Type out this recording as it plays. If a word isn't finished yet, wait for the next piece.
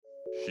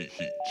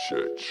Heat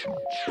check.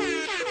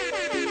 Heat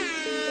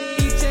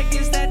check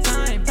is that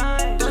time.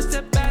 Don't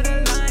step out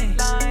of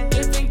line.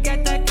 If you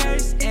get that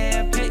curse,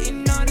 yeah,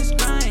 pitting on his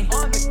grind.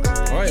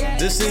 All right,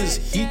 this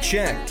is Heat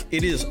Check.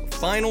 It is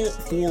final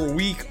 4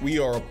 week. We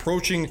are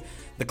approaching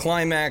the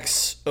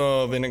climax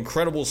of an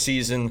incredible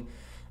season,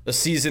 a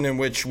season in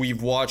which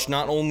we've watched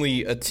not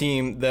only a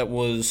team that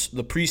was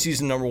the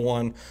preseason number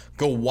one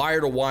go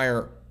wire to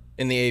wire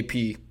in the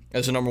AP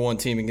as a number one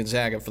team in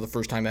Gonzaga for the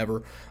first time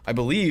ever. I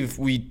believe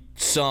we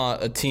saw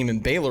a team in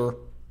Baylor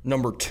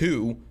number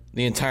two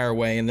the entire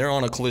way, and they're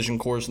on a collision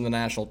course in the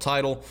national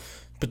title.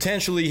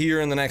 Potentially here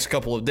in the next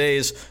couple of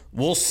days,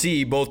 we'll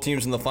see both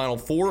teams in the Final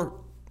Four.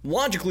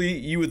 Logically,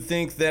 you would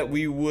think that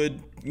we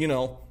would,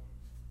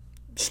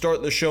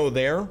 start the show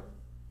there.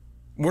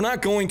 We're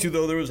not going to,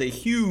 though. There was a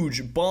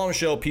huge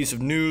bombshell piece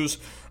of news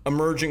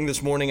emerging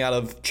this morning out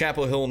of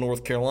Chapel Hill,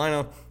 North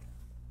Carolina.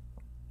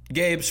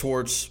 Gabe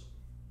Swartz,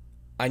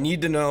 I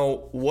need to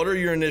know, what are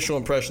your initial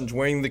impressions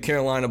wearing the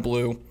Carolina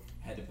blue?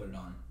 Had to put it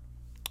on.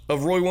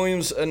 Of Roy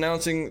Williams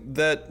announcing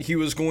that he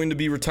was going to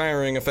be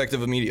retiring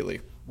effective immediately.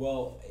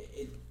 Well,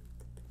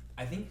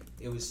 I think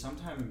it was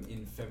sometime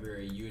in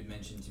February you had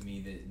mentioned to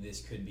me that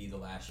this could be the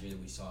last year that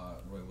we saw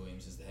Roy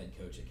Williams as the head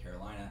coach at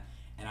Carolina.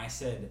 And I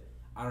said,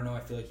 I don't know,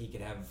 I feel like he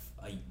could have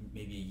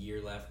maybe a year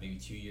left, maybe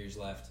 2 years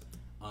left.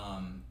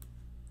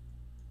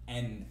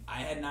 And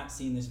I had not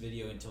seen this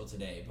video until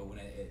today, but when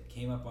it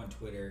came up on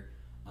Twitter,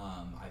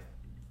 I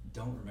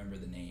don't remember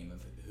the name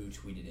of who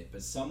tweeted it,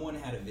 but someone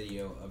had a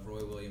video of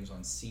Roy Williams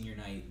on senior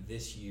night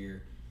this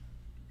year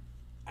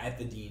at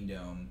the Dean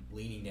Dome,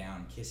 leaning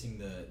down, kissing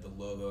the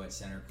logo at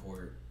center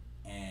court,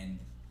 and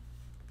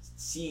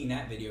seeing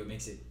that video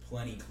makes it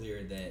plenty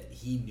clear that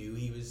he knew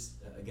he was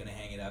going to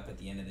hang it up at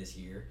the end of this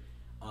year.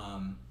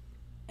 And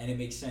it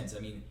makes sense. I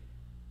mean,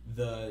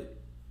 the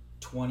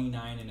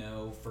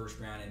 29-0 first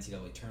round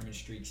NCAA tournament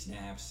streak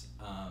snaps.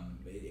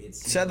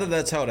 It's sad that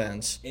that's how it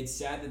ends. It's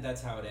sad that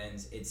that's how it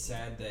ends. It's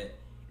sad that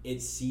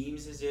it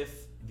seems as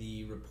if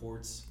the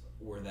reports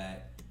were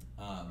that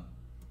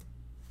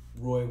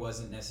Roy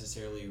wasn't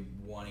necessarily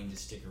wanting to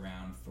stick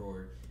around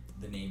for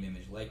the name,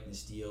 image,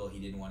 likeness deal. He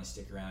didn't want to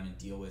stick around and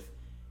deal with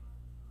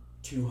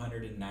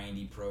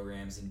 290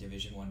 programs in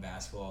Division I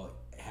basketball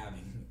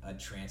having a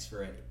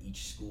transfer at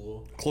each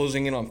school.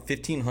 Closing in on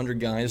 1,500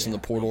 guys in the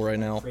portal right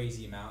now.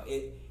 Crazy amount.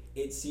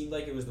 It seemed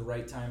like it was the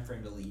right time for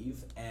him to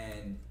leave,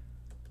 and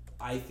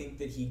I think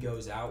that he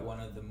goes out one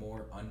of the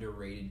more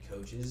underrated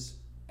coaches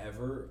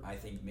ever. I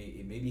think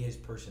maybe his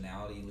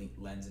personality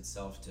lends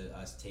itself to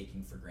us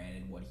taking for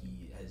granted what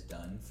he has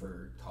done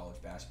for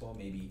college basketball.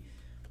 Maybe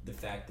the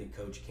fact that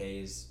Coach K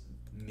is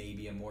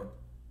maybe a more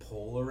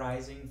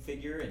polarizing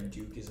figure and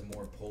Duke is a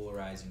more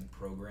polarizing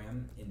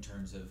program in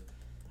terms of,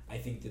 I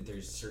think that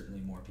there's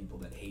certainly more people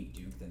that hate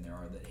Duke than there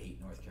are that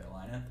hate North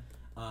Carolina.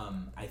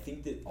 I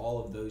think that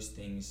all of those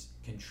things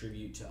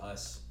contribute to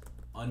us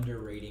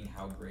underrating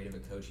how great of a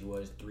coach he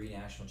was. 3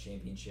 national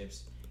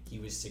championships. He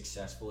was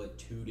successful at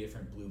 2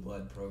 different blue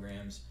blood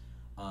programs,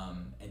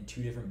 and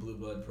 2 different blue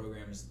blood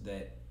programs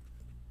that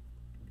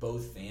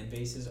both fan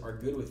bases are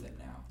good with him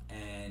now.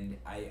 And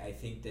I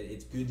think that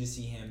it's good to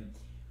see him.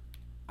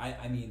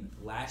 I mean,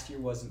 last year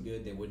wasn't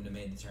good. They wouldn't have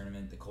made the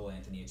tournament. The Cole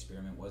Anthony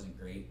experiment wasn't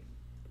great.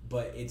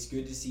 But it's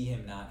good to see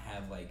him not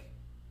have, like,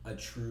 a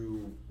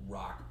true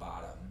rock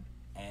bottom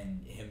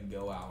and him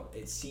go out.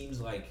 It seems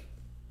like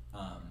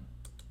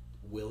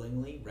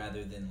willingly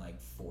rather than, like,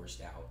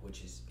 forced out,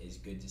 which is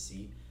good to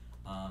see.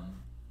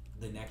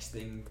 The next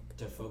thing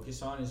to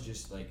focus on is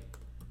just, like,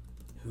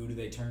 who do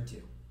they turn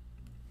to?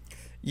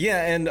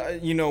 Yeah, and,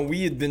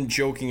 we had been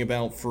joking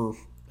about for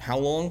how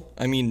long?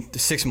 I mean,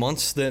 6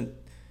 months that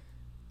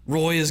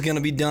Roy is going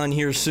to be done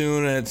here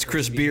soon, and it's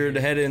Chris Beard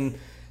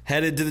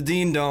headed to the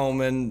Dean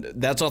Dome, and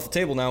that's off the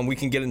table now, and we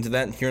can get into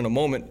that here in a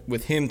moment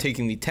with him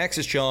taking the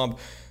Texas job,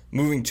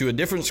 moving to a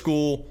different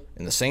school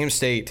in the same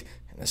state,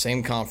 in the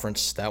same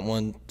conference. That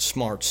one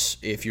smarts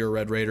if you're a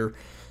Red Raider.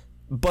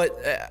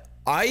 But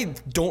I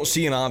don't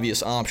see an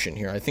obvious option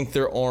here. I think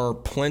there are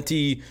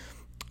plenty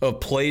of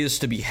plays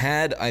to be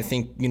had. I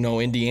think,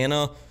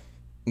 Indiana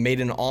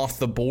made an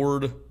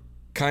off-the-board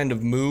kind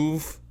of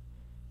move.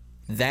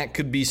 That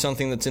could be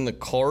something that's in the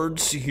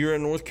cards here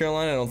in North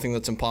Carolina. I don't think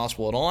that's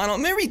impossible at all.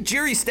 Maybe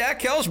Jerry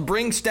Stackhouse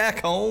bring Stack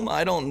home.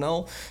 I don't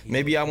know.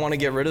 Maybe I want to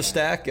get rid of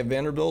Stack at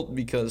Vanderbilt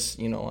because,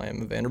 I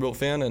am a Vanderbilt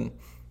fan and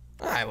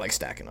I like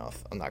Stack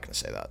enough. I'm not going to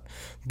say that.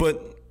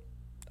 But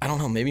I don't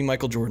know. Maybe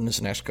Michael Jordan is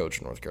the next coach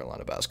in North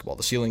Carolina basketball.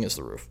 The ceiling is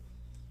the roof.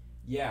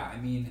 Yeah,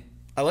 I mean,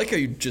 I like how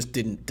you just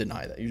didn't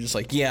deny that. You're just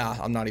like, yeah,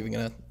 I'm not even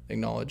going to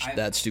acknowledge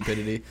that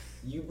stupidity.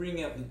 You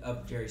bring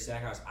up Jerry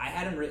Stackhouse. I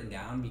had him written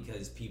down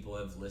because people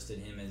have listed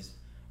him as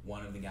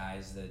one of the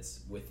guys that's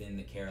within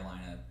the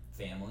Carolina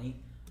family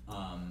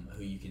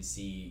who you can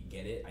see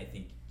get it. I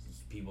think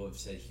people have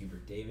said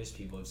Hubert Davis.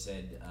 People have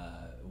said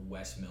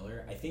Wes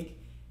Miller. I think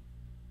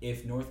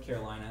if North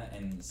Carolina,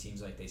 and it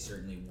seems like they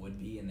certainly would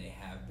be, and they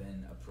have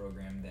been a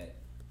program that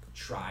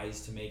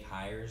tries to make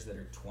hires that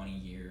are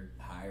 20-year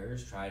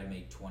hires, try to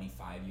make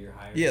 25-year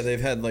hires. Yeah,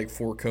 they've had like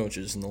 4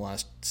 coaches in the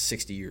last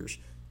 60 years.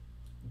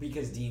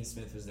 Because Dean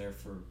Smith was there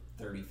for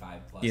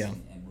 35 plus, Yeah.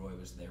 and Roy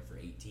was there for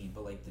 18.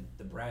 But like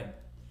the Brad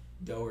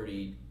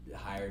Doherty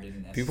hire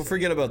didn't necessarily People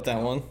forget about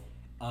that one.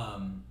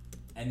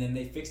 And then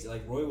they fixed it.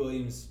 Like Roy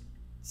Williams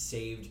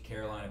saved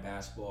Carolina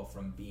basketball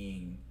from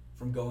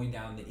going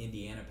down the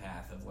Indiana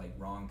path of like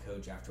wrong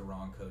coach after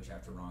wrong coach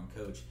after wrong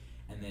coach,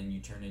 and then you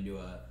turn into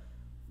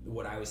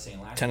what I was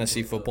saying last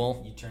Tennessee week,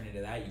 football. You turn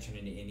into that. You turn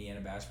into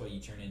Indiana basketball. You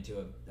turn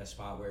into a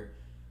spot where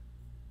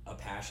a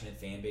passionate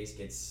fan base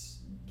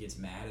gets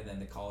mad, and then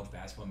the college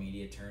basketball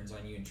media turns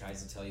on you and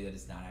tries to tell you that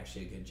it's not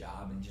actually a good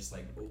job, and just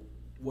like,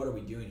 what are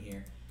we doing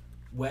here?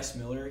 Wes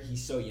Miller,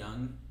 he's so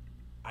young.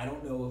 I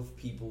don't know if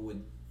people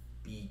would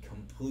be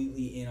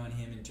completely in on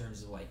him in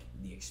terms of like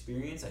the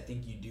experience. I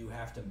think you do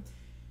have to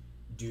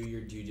do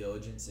your due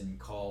diligence and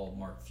call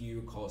Mark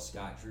Few, call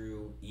Scott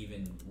Drew,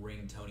 even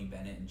ring Tony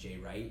Bennett and Jay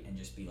Wright and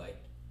just be like,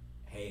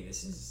 hey,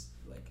 this is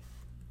like,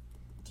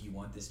 do you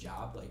want this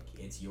job? Like,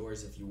 it's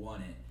yours if you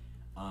want it.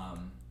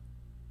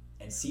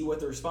 And see what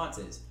the response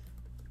is.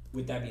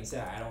 With that being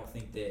said, I don't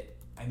think that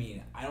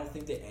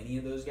any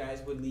of those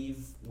guys would leave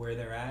where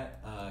they're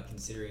at,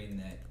 considering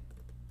that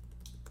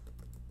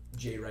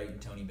Jay Wright and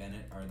Tony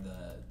Bennett are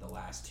the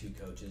last 2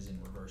 coaches in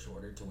reverse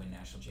order to win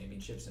national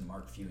championships, and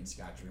Mark Few and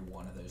Scott Drew,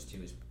 one of those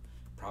 2 is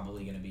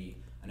probably going to be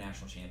a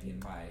national champion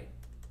by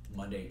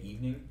Monday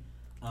evening.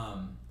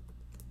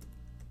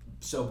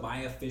 So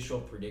my official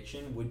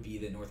prediction would be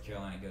that North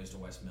Carolina goes to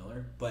Wes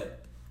Miller,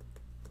 but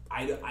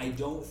I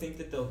don't think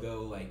that they'll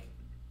go like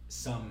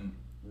some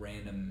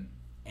random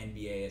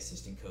NBA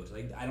assistant coach.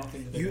 Like, I don't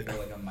think that they're going to go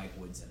like a Mike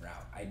Woodson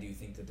route. I do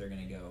think that they're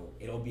going to go,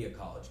 it'll be a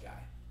college guy.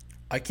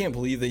 I can't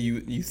believe that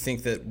you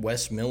think that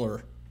Wes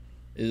Miller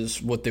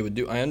is what they would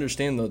do. I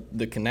understand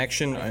the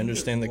connection. I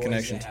understand the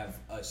connection. They have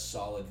a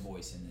solid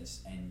voice in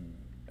this,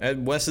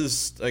 and Wes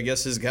is, I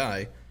guess, his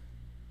guy.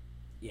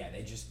 Yeah,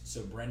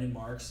 so Brendan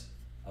Marks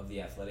of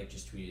The Athletic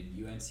just tweeted,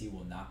 UNC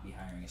will not be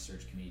hiring a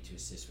search committee to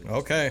assist with this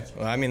Okay, process.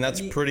 well, I mean, that's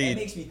pretty. That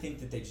makes me think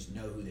that they just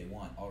know who they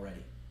want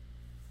already.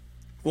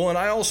 Well, and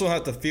I also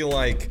have to feel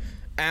like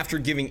after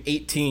giving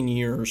 18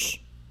 years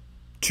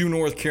to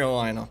North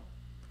Carolina,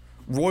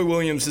 Roy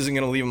Williams isn't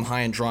going to leave him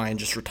high and dry and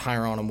just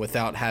retire on him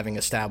without having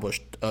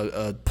established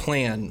a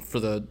plan for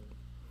the,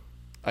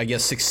 I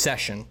guess,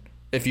 succession,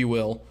 if you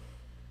will,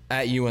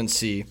 at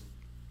UNC.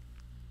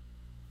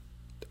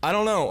 I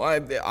don't know.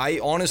 I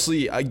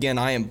honestly, again,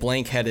 I am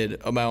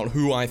blank-headed about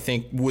who I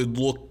think would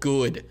look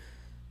good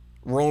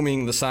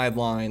roaming the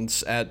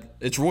sidelines at,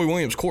 it's Roy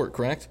Williams Court,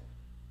 correct?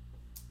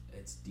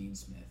 It's Dean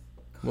Smith.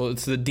 Well,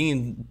 it's the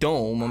Dean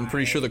Dome. I'm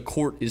pretty sure the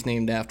court is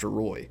named after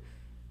Roy.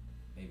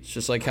 Maybe. It's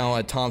just like how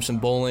at Thompson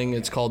Bowling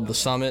it's called the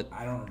Summit.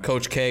 I don't remember.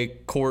 Coach K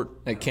Court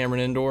at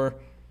Cameron Indoor.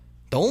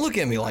 Don't look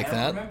at me like I don't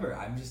that. remember.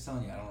 I'm just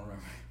telling you, I don't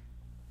remember.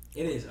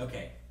 It is,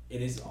 okay.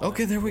 It is on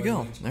Okay, there we Roy go.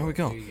 Williams There we Court.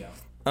 go. There you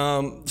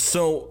go.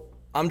 So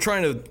I'm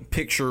trying to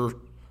picture.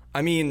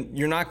 I mean,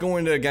 you're not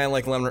going to a guy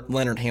like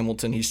Leonard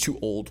Hamilton. He's too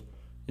old.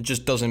 It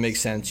just doesn't make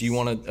sense. You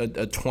want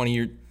a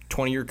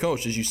 20-year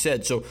coach, as you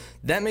said. So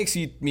that makes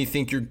me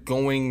think you're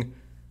going.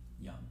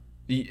 Young.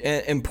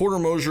 And Porter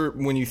Moser,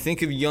 when you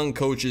think of young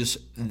coaches,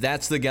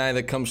 that's the guy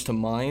that comes to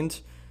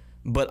mind.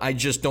 But I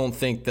just don't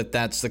think that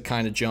that's the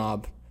kind of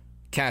job,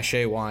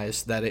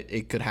 cachet-wise, that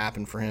it could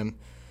happen for him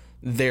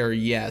there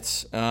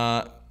yet.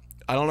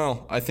 I don't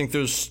know. I think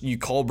you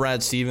call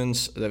Brad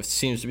Stevens. That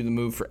seems to be the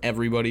move for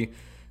everybody.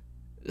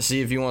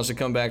 See if he wants to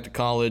come back to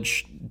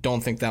college.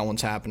 Don't think that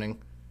one's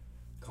happening.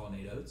 Call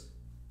Nate Oates.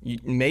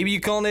 Maybe you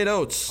call Nate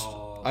Oates.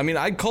 I mean,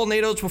 I'd call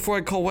Nate Oates before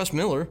I'd call Wes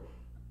Miller.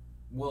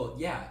 Well,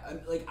 yeah.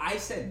 Like I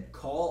said,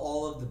 call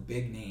all of the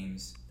big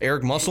names.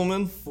 Eric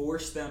Musselman?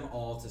 Force them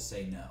all to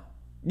say no.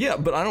 Yeah,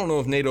 but I don't know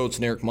if Nate Oates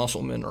and Eric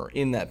Musselman are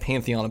in that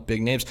pantheon of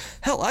big names.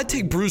 Hell, I'd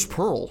take Bruce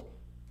Pearl.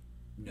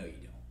 No, you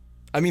don't.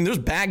 I mean, there's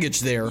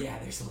baggage there. Yeah,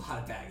 there's a lot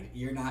of baggage.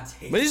 You're not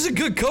taking. But he's a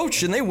good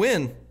coach, and they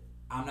win.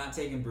 I'm not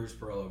taking Bruce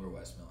Pearl over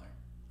Wes Miller.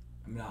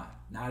 I'm not.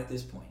 Not at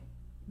this point.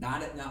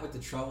 Not with the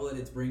trouble that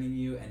it's bringing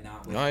you, and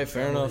not with All right,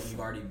 fair enough.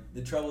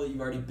 The trouble that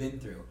you've already been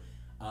through.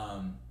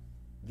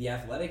 The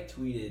Athletic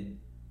tweeted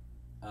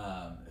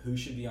who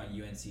should be on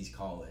UNC's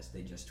call list.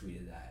 They just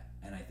tweeted that,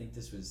 and I think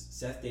this was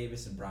Seth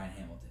Davis and Brian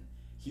Hamilton,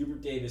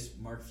 Hubert Davis,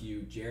 Mark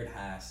Few, Jared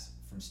Haas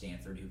from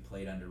Stanford, who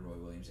played under Roy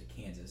Williams at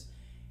Kansas,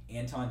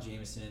 Anton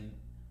Jameson,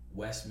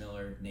 Wes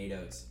Miller, Nate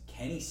Oates,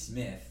 Kenny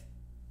Smith,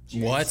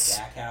 Jerry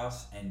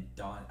Stackhouse, and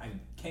Don.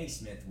 Kenny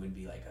Smith would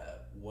be like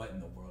what in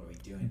the world are we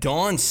doing?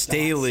 Dawn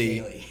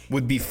Staley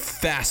would be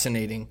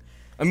fascinating.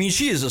 I mean,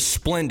 she is a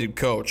splendid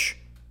coach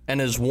and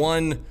has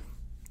won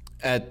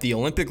at the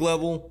Olympic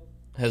level,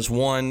 has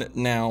won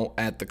now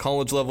at the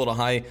college level to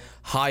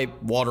high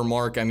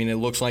watermark. I mean, it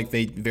looks like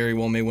they very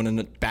well may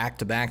win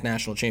back-to-back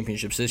national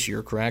championships this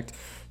year, correct?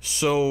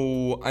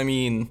 So, I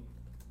mean,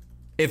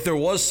 if there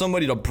was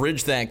somebody to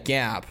bridge that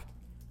gap,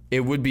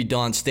 it would be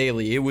Dawn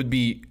Staley. It would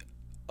be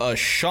a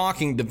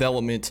shocking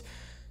development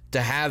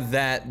to have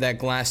that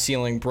glass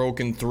ceiling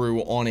broken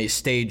through on a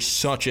stage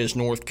such as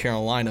North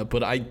Carolina,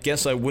 but I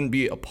guess I wouldn't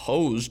be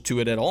opposed to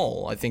it at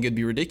all. I think it'd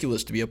be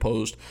ridiculous to be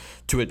opposed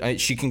to it.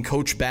 She can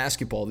coach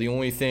basketball. The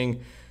only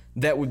thing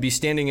that would be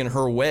standing in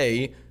her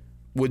way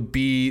would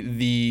be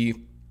the,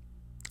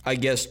 I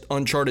guess,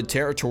 uncharted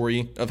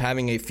territory of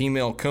having a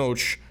female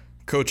coach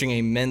coaching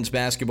a men's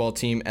basketball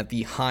team at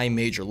the high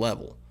major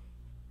level.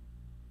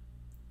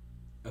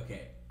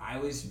 Okay,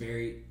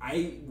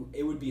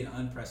 it would be an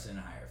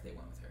unprecedented hire if they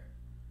went with her.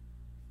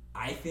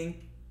 I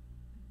think,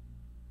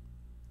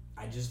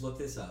 I just looked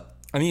this up.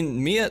 I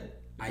mean,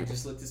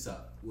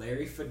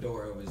 Larry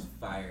Fedora was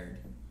fired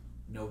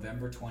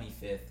November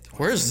 25th.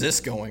 Where's this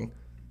going?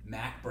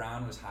 Mac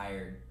Brown was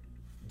hired.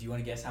 Do you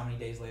want to guess how many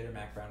days later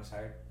Mac Brown was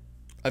hired?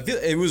 I feel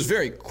it was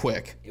very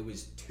quick. It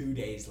was 2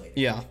 days later.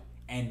 Yeah.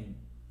 And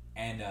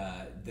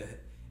the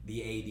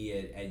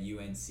AD at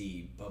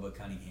UNC, Bubba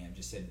Cunningham,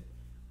 just said,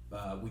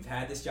 we've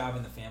had this job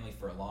in the family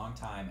for a long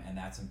time, and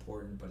that's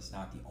important, but it's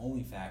not the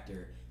only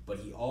factor. But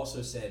he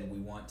also said we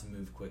want to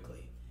move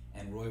quickly,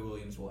 and Roy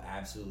Williams will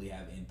absolutely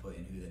have input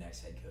in who the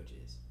next head coach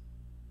is.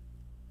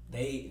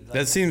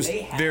 That seems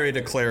very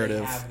declarative.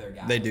 They have their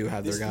guy. They do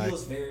have their guy. This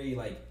feels very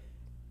like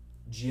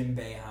Jim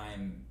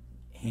Boeheim.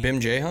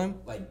 Bim Jaheim?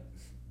 Like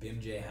Bim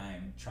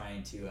Jaheim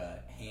trying to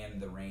hand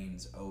the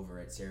reins over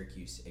at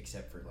Syracuse,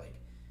 except for like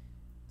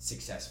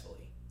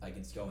successfully. Like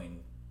it's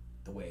going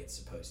the way it's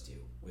supposed to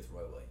with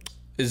Roy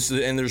Williams.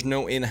 And there's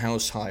no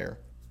in-house hire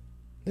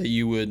that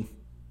you would,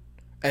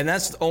 and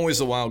that's always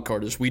the wild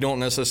card, is we don't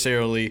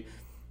necessarily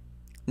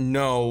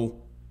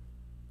know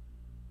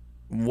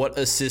what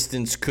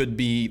assistants could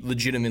be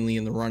legitimately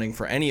in the running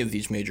for any of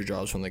these major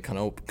jobs when they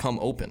come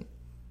open.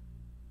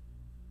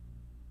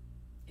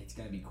 It's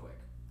going to be quick.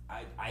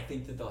 I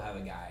think that they'll have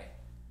a guy,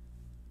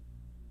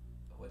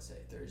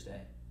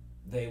 Thursday?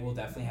 They will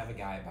definitely have a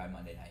guy by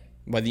Monday night.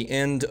 By the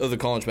end of the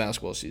college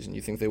basketball season,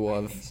 you think they will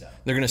have? I think so.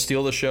 They're going to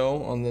steal the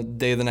show on the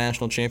day of the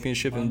national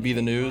championship and be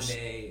the news?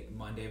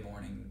 Monday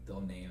morning,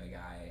 they'll name a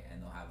guy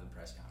and they'll have the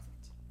press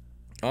conference.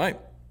 All right.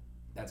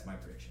 That's my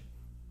prediction.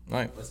 All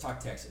right. Let's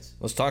talk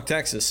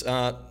Texas.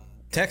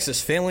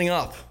 Texas failing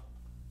up.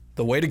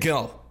 The way to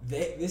go.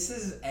 This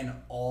is an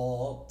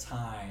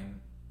all-time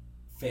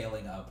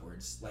failing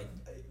upwards. Like,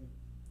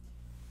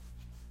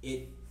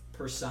 it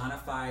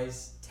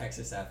personifies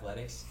Texas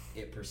athletics.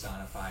 It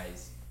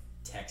personifies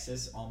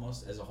Texas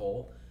almost as a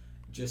whole.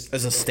 Just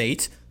as a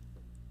state?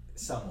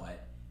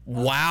 Somewhat.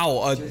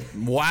 Wow.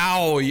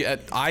 Wow.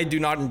 I do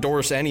not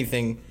endorse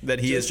anything that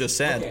he has just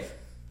said. Okay.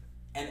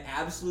 An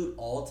absolute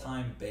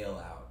all-time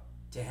bailout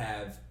to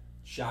have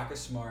Shaka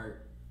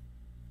Smart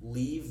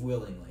leave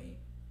willingly.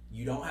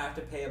 You don't have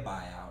to pay a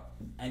buyout.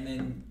 And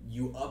then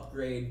you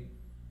upgrade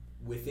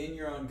within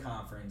your own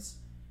conference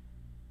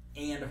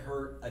and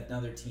hurt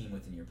another team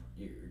within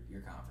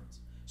your conference.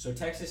 So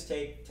Texas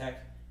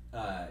Tech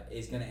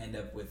is going to end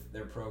up with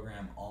their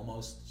program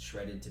almost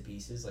shredded to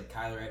pieces. Like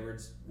Kyler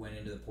Edwards went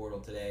into the portal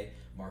today.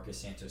 Marcus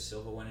Santos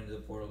Silva went into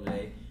the portal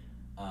today.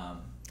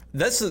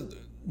 That's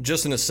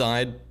just an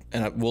aside,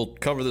 and we'll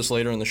cover this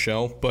later in the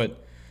show,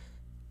 but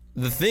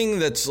the thing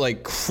that's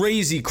like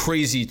crazy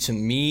to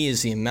me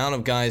is the amount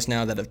of guys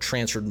now that have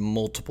transferred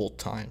multiple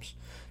times.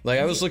 Like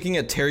I was looking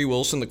at Terry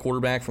Wilson, the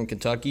quarterback from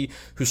Kentucky,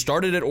 who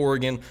started at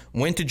Oregon,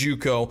 went to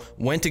JUCO,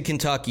 went to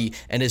Kentucky,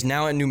 and is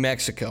now at New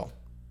Mexico.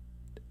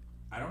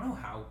 I don't know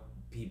how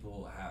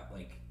people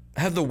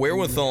have the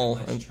wherewithal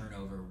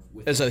turnover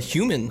as a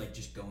human. Like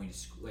just going to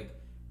school,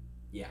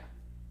 yeah.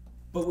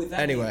 But with that,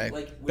 anyway,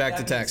 back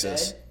to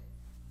Texas.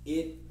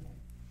 Said,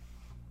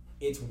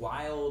 it's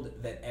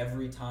wild that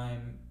every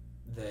time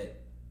that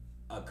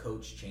a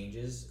coach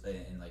changes,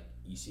 and like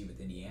you see with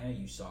Indiana,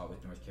 you saw it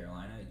with North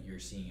Carolina, you're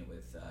seeing it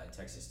with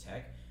Texas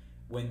Tech.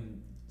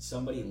 When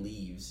somebody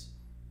leaves,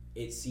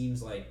 it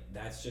seems like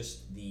that's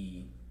just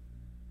the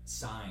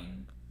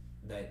sign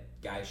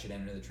that guys should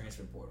enter the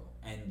transfer portal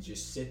and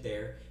just sit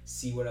there,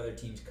 see what other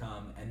teams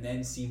come, and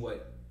then see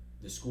what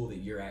the school that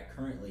you're at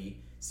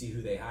currently, see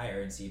who they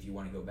hire and see if you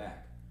want to go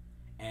back.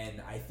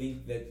 And I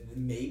think that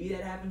maybe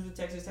that happens with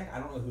Texas Tech. I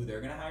don't know who they're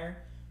going to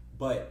hire,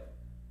 but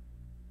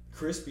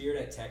Chris Beard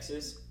at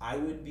Texas, I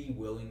would be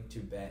willing to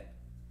bet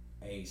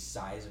a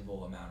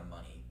sizable amount of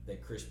money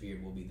that Chris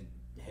Beard will be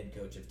the head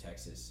coach of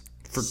Texas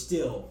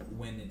still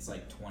when it's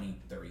like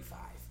 2035.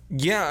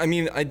 Yeah, I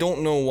mean, I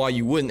don't know why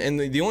you wouldn't. And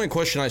the only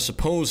question, I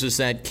suppose, is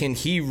that can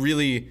he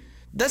really...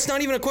 That's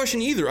not even a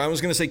question either. I was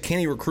going to say, can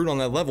he recruit on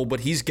that level? But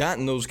he's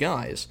gotten those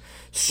guys.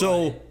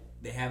 So but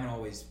they haven't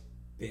always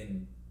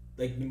been...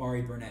 Like,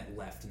 Nimari Burnett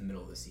left in the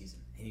middle of the season,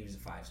 and he was a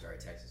 5-star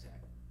at Texas Tech.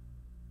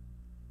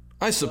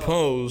 I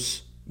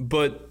suppose,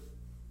 but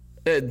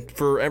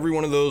for every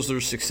one of those,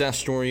 there's success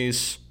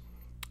stories.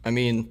 I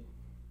mean,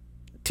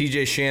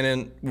 TJ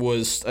Shannon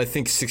was, I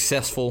think,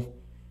 successful.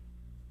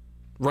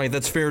 Right,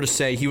 that's fair to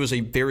say. He was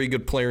a very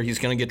good player. He's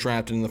going to get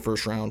drafted in the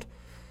first round.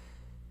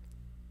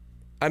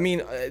 I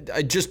mean,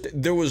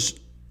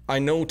 I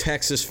know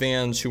Texas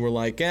fans who were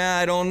like,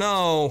 I don't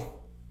know.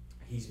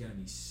 He's going to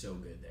be so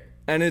good there.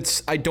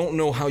 And I don't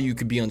know how you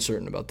could be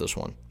uncertain about this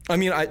one. I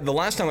mean, the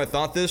last time I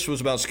thought this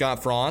was about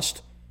Scott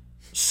Frost,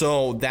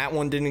 so that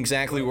one didn't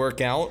exactly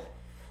work out,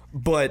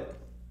 but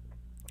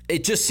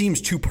it just seems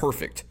too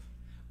perfect.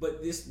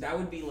 But that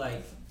would be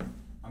like,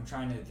 I'm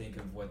trying to think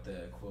of what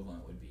the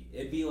equivalent would be.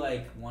 It'd be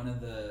like one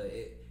of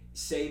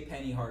say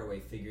Penny Hardaway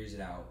figures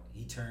it out.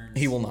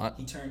 He will not.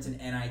 He turns an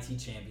NIT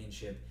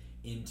championship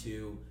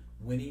into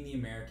winning the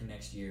American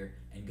next year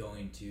and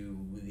going to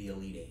the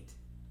Elite Eight.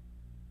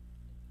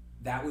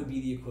 That would be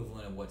the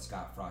equivalent of what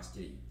Scott Frost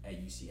did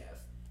at UCF.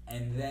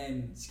 And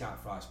then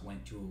Scott Frost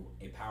went to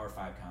a Power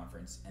 5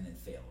 conference and then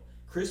failed.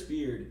 Chris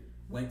Beard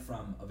went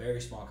from a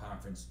very small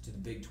conference to the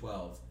Big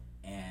 12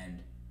 and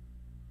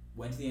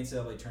went to the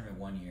NCAA tournament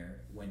 1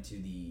 year, went to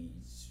the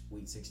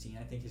Sweet 16,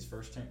 I think his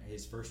first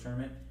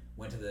tournament,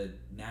 went to the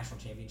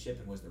national championship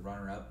and was the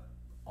runner-up.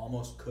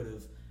 Almost could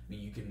have, I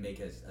mean, you can make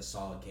a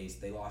solid case.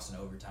 They lost in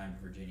overtime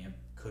to Virginia,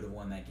 could have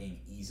won that game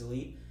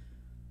easily.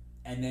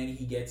 And then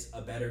he gets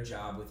a better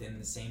job within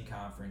the same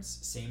conference,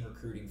 same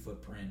recruiting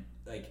footprint,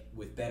 like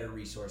with better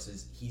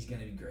resources. He's going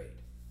to be great.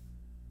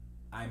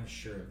 I'm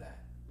sure of that.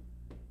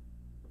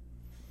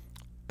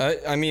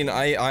 I mean,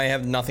 I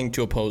have nothing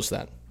to oppose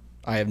that.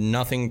 I have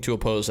nothing to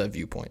oppose that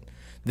viewpoint.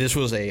 This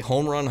was a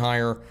home run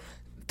hire.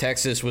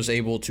 Texas was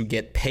able to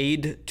get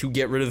paid to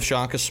get rid of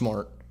Shaka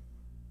Smart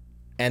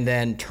and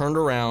then turned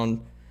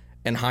around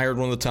and hired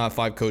one of the top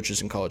 5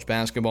 coaches in college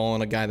basketball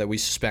and a guy that we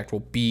suspect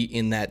will be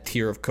in that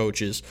tier of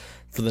coaches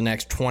for the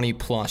next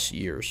 20-plus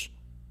years.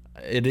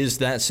 It is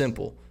that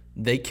simple.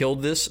 They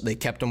killed this. They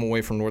kept him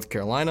away from North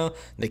Carolina.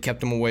 They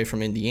kept him away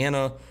from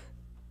Indiana.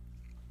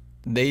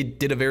 They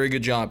did a very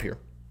good job here.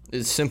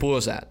 It's simple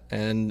as that.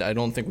 And I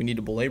don't think we need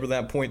to belabor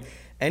that point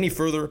any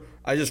further.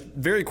 I just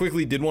very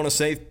quickly did want to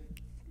say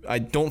I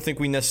don't think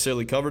we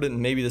necessarily covered it, and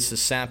maybe this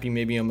is sappy.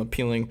 Maybe I'm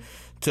appealing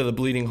to the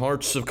bleeding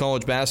hearts of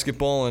college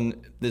basketball, and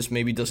this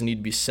maybe doesn't need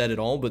to be said at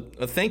all, but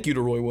a thank you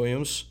to Roy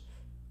Williams.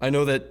 I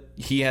know that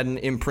he had an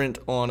imprint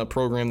on a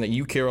program that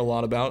you care a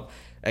lot about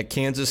at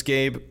Kansas,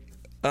 Gabe.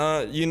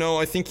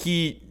 I think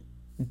he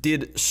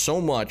did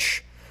so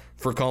much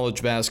for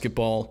college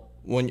basketball.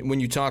 When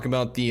you talk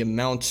about the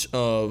amount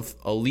of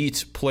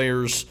elite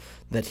players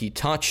that he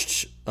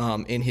touched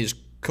in his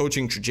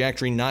coaching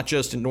trajectory, not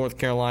just in North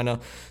Carolina,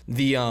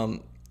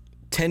 the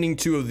tending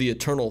to of the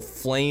eternal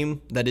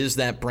flame that is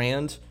that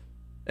brand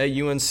at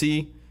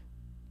UNC,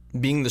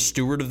 being the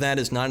steward of that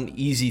is not an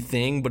easy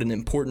thing, but an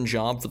important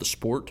job for the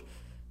sport.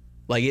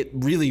 Like, it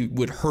really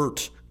would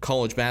hurt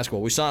college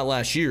basketball. We saw it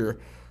last year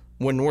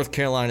when North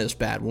Carolina is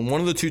bad. When one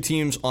of the two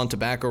teams on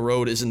Tobacco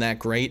Road isn't that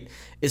great,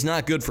 it's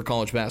not good for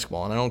college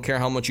basketball. And I don't care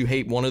how much you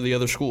hate one or the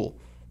other school.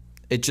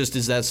 It just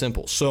is that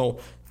simple. So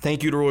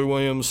thank you to Roy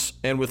Williams.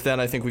 And with that,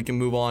 I think we can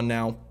move on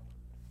now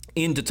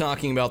into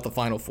talking about the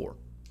Final Four.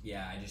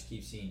 Yeah, I just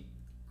keep seeing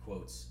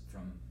quotes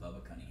from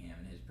Bubba Cunningham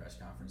in his press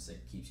conference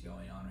that keeps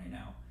going on right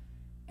now.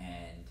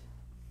 And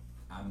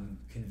I'm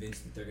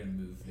convinced that they're going to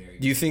move very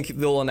Do you think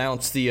they'll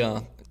announce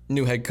the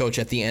new head coach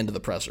at the end of the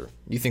presser?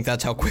 Do you think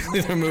that's how quickly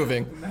they're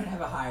moving? We might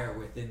have a hire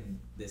within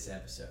this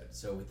episode.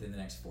 So within the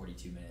next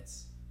 42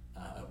 minutes,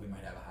 we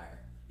might have a hire.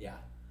 Yeah.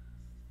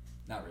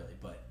 Not really,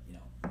 but,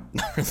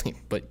 Not really,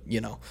 but,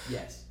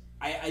 Yes.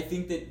 I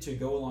think that to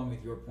go along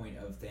with your point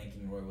of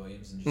thanking Roy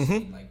Williams and just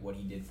saying, like, what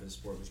he did for the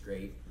sport was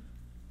great,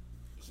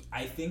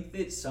 I think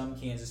that some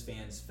Kansas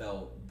fans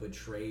felt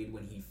betrayed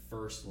when he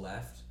first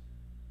left,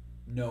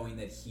 knowing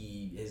that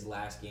his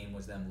last game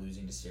was them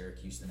losing to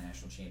Syracuse the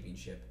national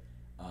championship,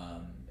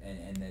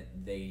 and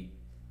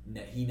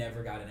that he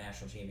never got a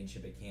national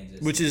championship at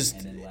Kansas, which is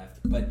and then left.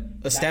 But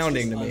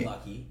astounding that's just to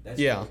unlucky. me. That's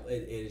yeah,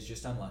 it is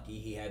just unlucky.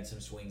 He had some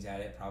swings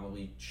at it.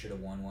 Probably should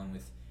have won one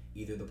with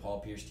either the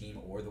Paul Pierce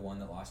team or the one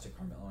that lost to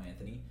Carmelo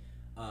Anthony.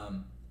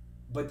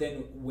 But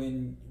then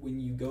when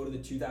you go to the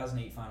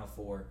 2008 Final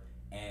Four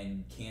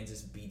and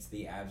Kansas beats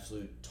the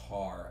absolute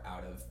tar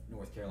out of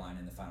North Carolina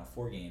in the Final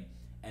Four game,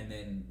 and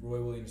then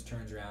Roy Williams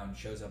turns around,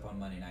 shows up on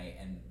Monday night,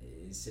 and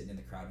is sitting in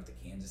the crowd with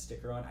the Kansas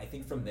sticker on, I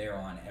think from there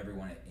on,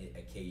 everyone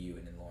at KU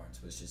and in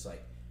Lawrence was just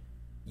like,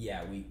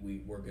 yeah,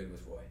 we're good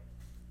with Roy.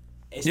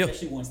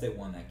 Especially once they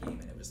won that game,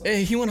 and it was like...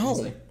 He went home.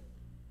 Like,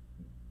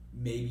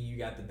 maybe you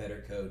got the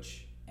better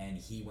coach, and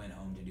he went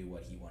home to do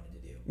what he wanted to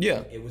do.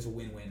 Yeah. It was a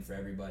win-win for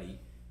everybody.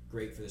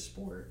 Great for the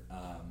sport.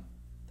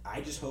 I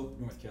just hope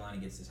North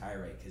Carolina gets this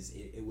hire right, because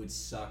it would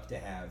suck to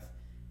have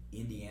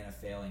Indiana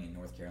failing and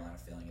North Carolina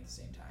failing at the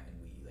same time,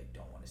 and we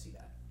don't want to see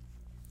that.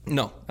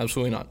 No,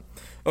 absolutely not.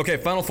 Okay,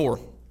 Final Four.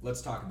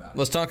 Let's talk about it.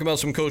 Let's talk about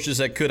some coaches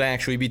that could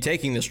actually be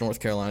taking this North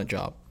Carolina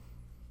job.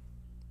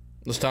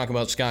 Let's talk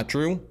about Scott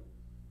Drew.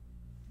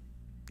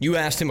 You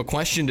asked him a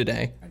question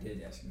today. I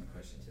did ask him a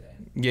question today.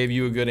 Gave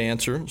you a good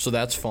answer, so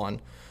that's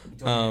fun.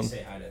 He told me to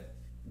say hi to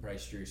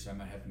Bryce Drew, so I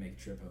might have to make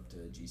a trip up to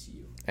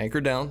GCU.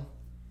 Anchor down.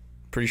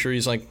 Pretty sure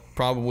he's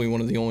probably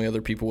one of the only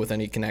other people with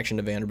any connection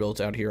to Vanderbilt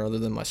out here other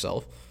than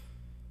myself.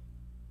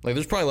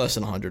 There's probably less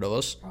than 100 of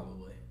us.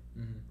 Probably.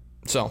 Mm-hmm.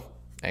 So,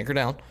 anchor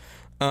down.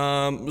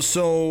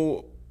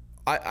 So,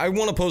 I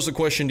want to pose a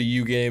question to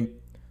you, Gabe.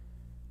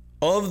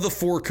 Of the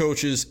four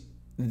coaches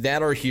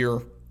that are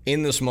here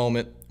in this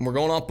moment. We're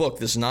going off book.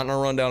 This is not in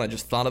our rundown. I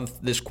just thought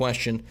of this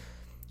question.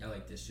 I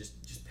like this.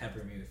 Just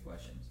pepper me with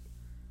questions.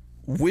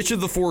 Which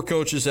of the 4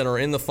 coaches that are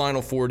in the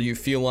Final Four do you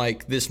feel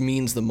like this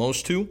means the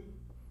most to?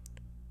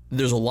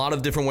 There's a lot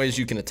of different ways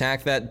you can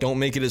attack that. Don't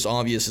make it as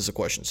obvious as the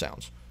question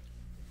sounds.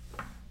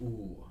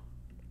 Ooh.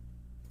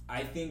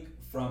 I think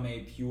from a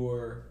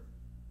pure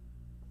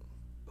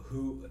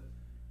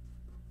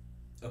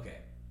okay.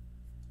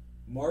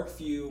 Mark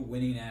Few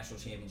winning a national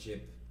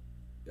championship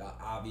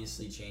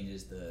obviously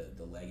changes the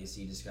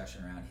legacy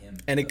discussion around him.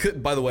 And it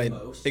could, by the way,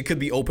 most. it could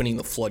be opening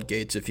the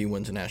floodgates if he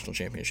wins a national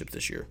championship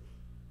this year.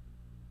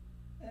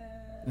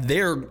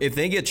 If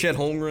they get Chet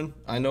Holmgren,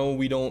 I know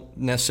we don't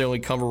necessarily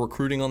cover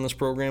recruiting on this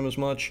program as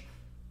much,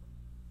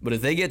 but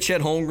if they get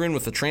Chet Holmgren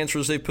with the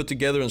transfers they've put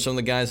together and some of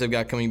the guys they've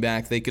got coming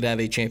back, they could have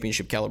a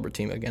championship caliber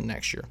team again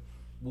next year.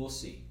 We'll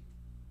see.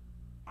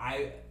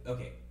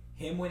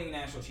 Him winning a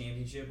national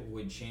championship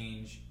would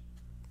change,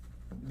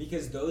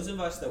 because those of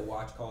us that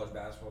watch college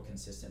basketball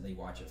consistently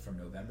watch it from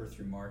November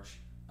through March,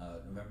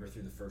 November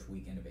through the first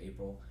weekend of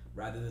April,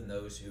 rather than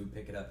those who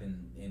pick it up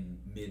in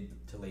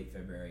mid to late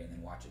February and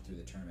then watch it through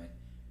the tournament,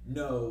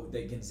 know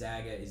that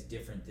Gonzaga is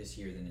different this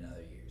year than in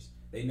other years.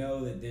 They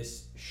know that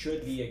this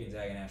should be a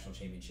Gonzaga national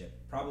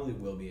championship, probably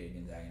will be a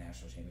Gonzaga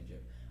national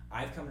championship.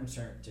 I've come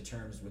to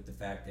terms with the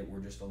fact that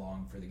we're just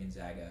along for the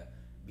Gonzaga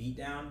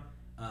beatdown,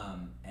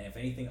 and if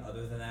anything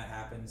other than that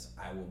happens,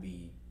 I will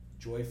be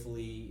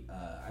joyfully,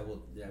 I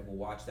will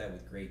watch that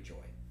with great joy.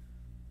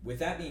 With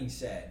that being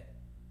said,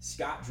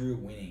 Scott Drew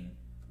winning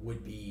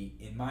would be,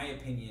 in my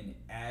opinion,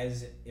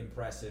 as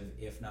impressive,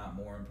 if not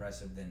more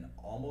impressive, than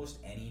almost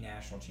any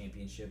national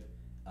championship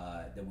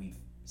that we've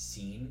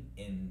seen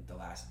in the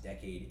last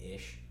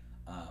decade-ish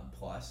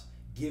plus,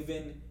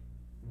 given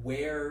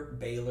where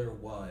Baylor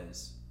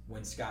was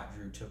when Scott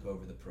Drew took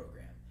over the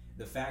program.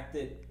 The fact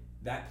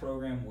that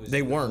program was...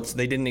 They weren't.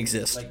 They didn't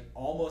exist. Like,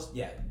 almost,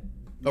 yeah.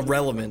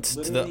 Irrelevant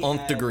to the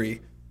nth degree.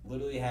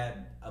 Literally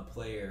had a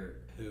player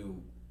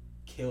who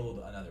killed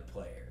another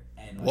player.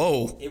 And like,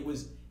 whoa.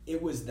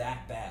 It was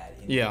that bad.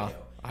 Yeah,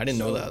 Toledo. I didn't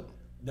know that.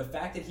 The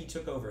fact that he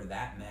took over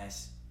that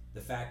mess,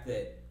 the fact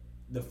that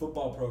the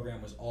football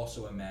program was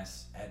also a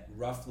mess at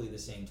roughly the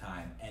same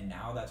time, and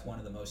now that's one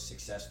of the most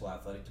successful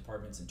athletic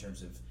departments in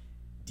terms of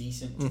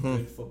decent to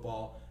good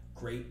football,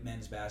 great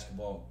men's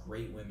basketball,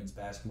 great women's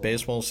basketball.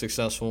 Baseball's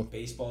successful.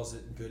 Baseball's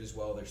good as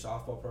well. Their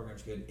softball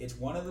program's good. It's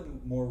one of the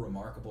more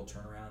remarkable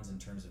turnarounds in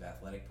terms of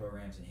athletic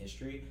programs in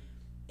history.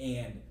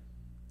 And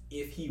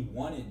if he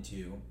wanted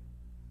to,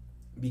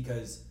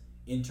 because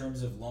in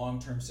terms of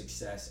long-term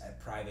success at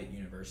private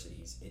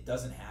universities, it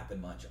doesn't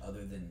happen much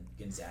other than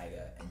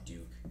Gonzaga and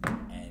Duke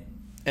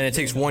and it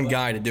takes one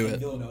guy to do it.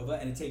 Villanova,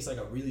 and it takes like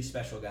a really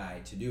special guy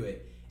to do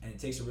it, and it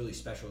takes a really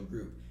special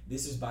group.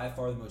 This is by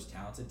far the most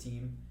talented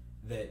team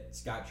that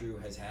Scott Drew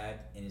has had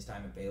in his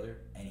time at Baylor,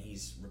 and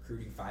he's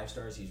recruiting 5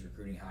 stars, he's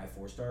recruiting high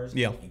 4 stars,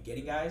 and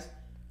getting guys.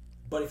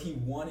 But if he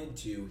wanted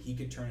to, he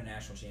could turn a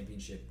national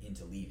championship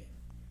into leaving.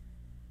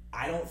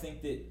 I don't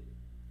think that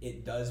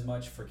it does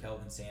much for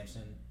Kelvin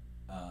Sampson,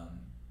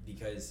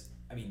 because,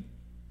 I mean,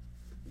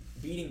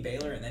 beating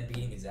Baylor and then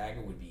beating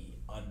Gonzaga would be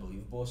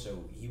unbelievable,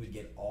 so he would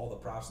get all the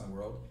props in the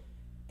world.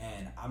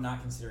 And I'm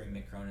not considering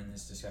Mick Cronin in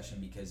this discussion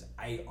because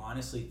I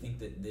honestly think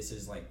that this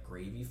is like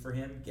gravy for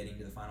him getting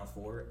to the Final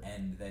Four,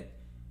 and that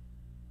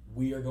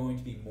we are going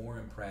to be more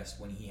impressed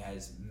when he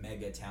has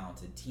mega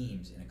talented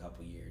teams in a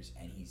couple years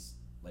and he's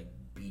like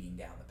beating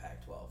down the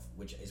Pac-12,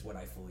 which is what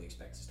I fully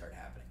expect to start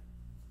happening.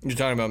 You're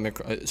talking about Mick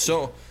Cronin.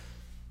 So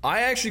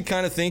I actually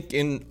kind of think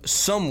in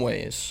some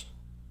ways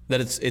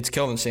that it's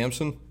Kelvin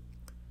Sampson,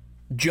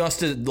 just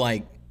to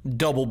like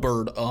double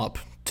bird up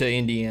to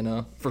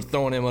Indiana for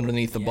throwing him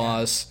underneath the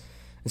bus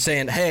and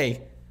saying,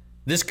 hey,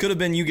 this could have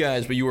been you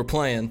guys, but you were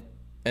playing,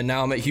 and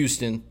now I'm at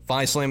Houston,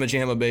 Phi Slamma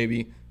Jamma,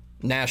 baby,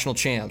 national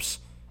champs.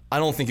 I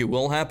don't think it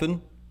will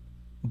happen,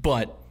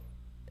 but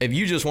if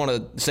you just want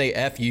to say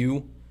F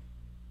you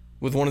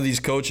with one of these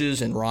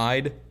coaches and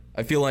ride,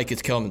 I feel like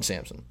it's Kelvin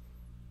Sampson.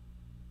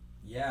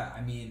 Yeah,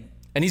 I mean...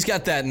 And he's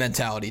got that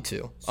mentality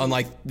too,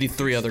 unlike the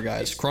 3 other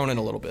guys. Cronin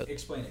a little bit.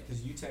 Explain it,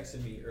 because you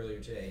texted me earlier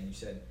today and you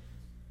said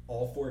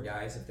all 4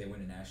 guys, if they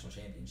win a national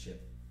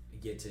championship,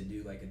 get to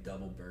do like a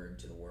double bird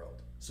to the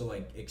world. So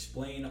like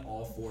explain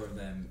all 4 of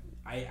them.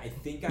 I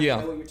think I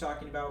know what you're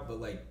talking about,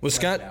 but like with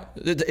Scott,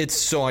 it's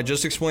so I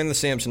just explained the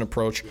Sampson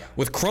approach. Yeah.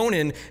 With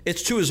Cronin,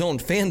 it's to his own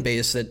fan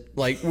base that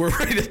like we're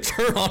ready to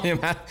turn on him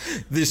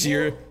this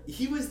year.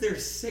 He was their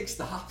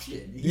 6th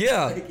option.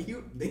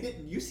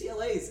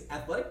 UCLA's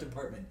athletic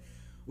department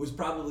was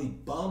probably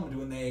bummed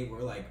when they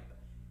were like,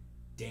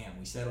 damn,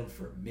 we settled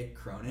for Mick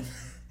Cronin.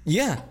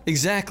 Yeah,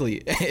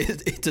 exactly.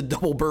 It's a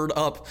double bird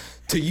up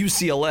to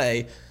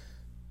UCLA.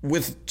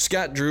 With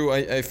Scott Drew,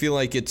 I feel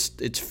like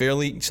it's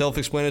fairly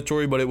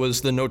self-explanatory, but it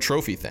was the no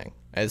trophy thing.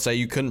 It's that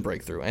you couldn't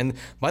break through. And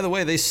by the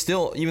way, they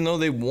still, even though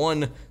they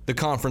won the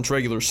conference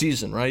regular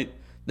season, right?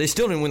 They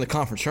still didn't win the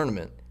conference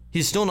tournament.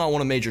 He's still not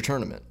won a major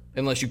tournament,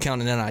 unless you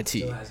count an NIT. He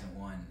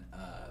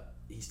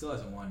still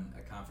hasn't won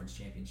a conference conference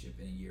championship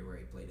in a year where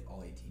he played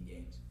all 18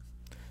 games.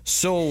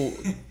 So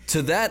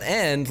to that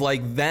end,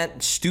 like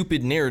that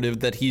stupid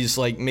narrative that he's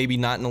like maybe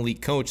not an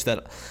elite coach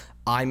that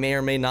I may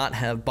or may not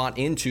have bought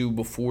into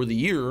before the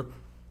year,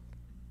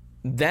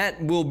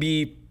 that will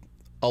be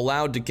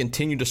allowed to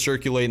continue to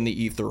circulate in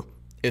the ether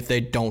if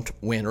they don't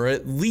win, or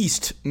at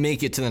least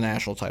make it to the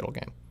national title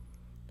game.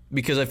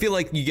 Because I feel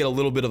like you get a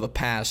little bit of a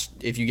pass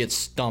if you get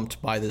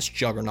stumped by this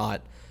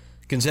juggernaut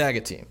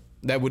Gonzaga team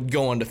that would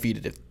go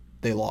undefeated if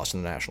they lost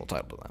in the national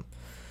title to them.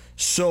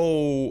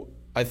 So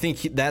I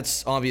think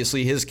that's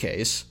obviously his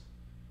case.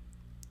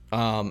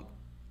 And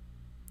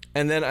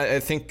then I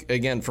think,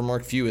 again, for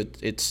Mark Few,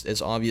 it's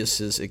as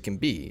obvious as it can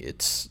be.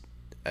 It's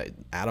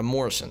Adam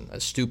Morrison,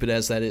 as stupid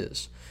as that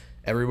is.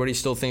 Everybody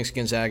still thinks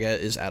Gonzaga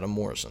is Adam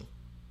Morrison.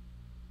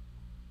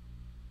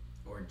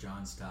 Or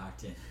John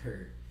Stockton.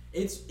 Or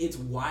it's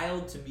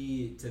wild to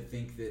me to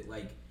think that,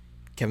 like,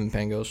 Kevin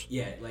Pangos.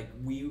 yeah, like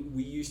we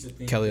used to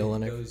think Kelly that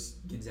Olynyk. those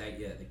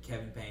Gonzaga, the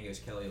Kevin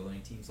Pangos, Kelly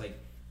Olynyk teams, like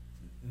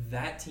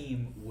that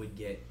team would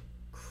get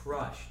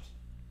crushed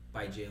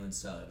by Jalen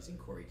Suggs and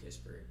Corey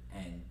Kispert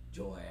and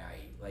Joel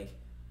Ayayi. Like,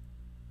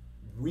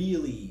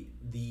 really,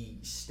 the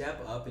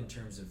step up in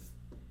terms of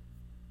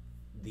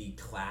the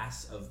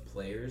class of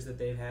players that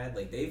they've had,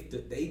 like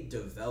they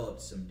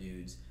developed some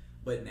dudes,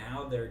 but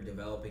now they're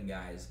developing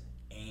guys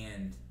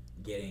and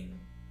getting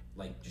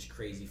like just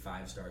crazy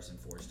 5 stars and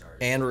 4 stars.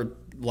 And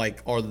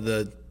are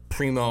the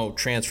primo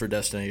transfer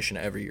destination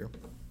every year.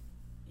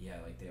 Yeah,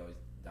 like they always.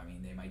 I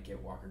mean, they might get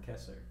Walker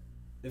Kessler.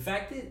 The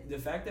fact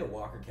that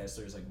Walker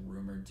Kessler is like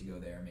rumored to go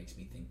there makes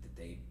me think that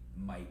they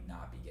might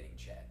not be getting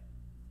Chet.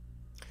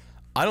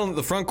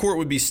 The front court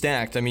would be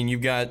stacked. I mean,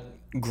 you've got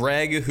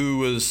Greg, who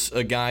was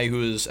a guy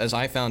who is, as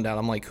I found out,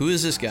 I'm like, who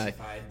is this guy?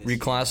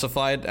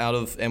 Reclassified out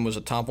of, and was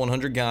a top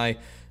 100 guy.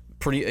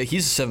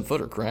 He's a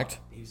 7-footer, correct?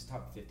 He was a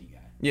top 50 guy.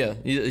 Yeah,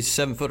 he's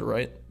a 7-footer,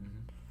 right?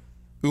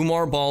 Mm-hmm.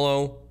 Umar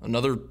Ballo,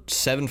 another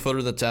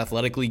 7-footer that's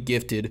athletically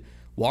gifted.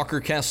 Walker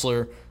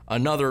Kessler,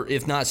 another,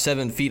 if not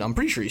 7 feet, I'm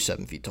pretty sure he's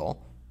 7 feet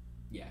tall.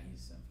 Yeah,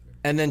 he's a 7-footer.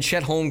 And then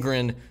Chet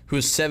Holmgren, who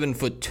is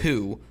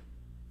 7'2".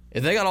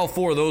 If they got all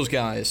 4 of those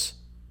guys,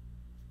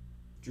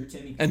 Drew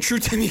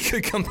Timme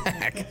could come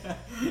back.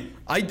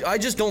 I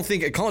just don't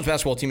think a college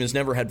basketball team has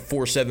never had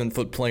 4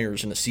 7-foot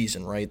players in a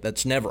season, right?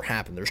 That's never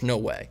happened. There's no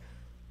way.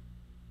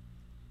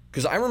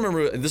 Because I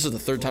remember, this is the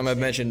third time I've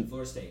mentioned,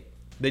 Florida State.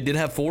 They did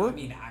have 4? I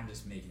mean, I'm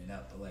just making it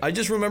up. But like, I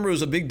just remember it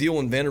was a big deal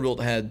when Vanderbilt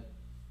had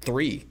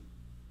 3.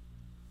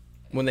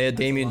 When they had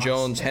Damian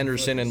Jones,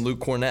 Henderson, and Luke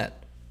Cornett.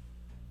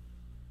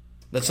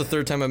 That's the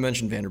third time I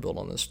mentioned Vanderbilt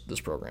on this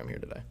program here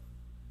today.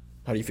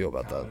 How do you feel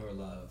about that? Commodore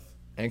Love.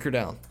 Anchor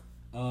down.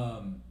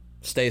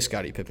 Stay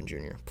Scottie Pippen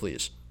Jr.,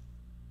 please.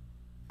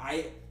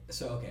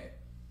 Okay.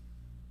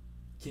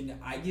 Can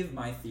I give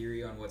my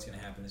theory on what's going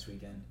to happen this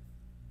weekend?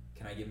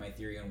 Can I give my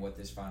theory on what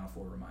this Final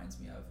Four reminds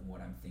me of and what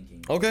I'm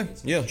thinking? Okay,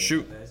 yeah,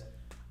 shoot.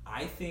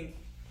 I think...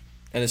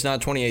 And it's not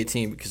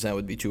 2018 because that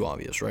would be too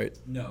obvious, right?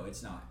 No,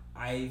 it's not.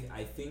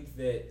 I think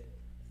that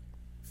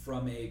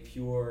from a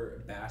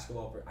pure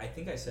basketball... I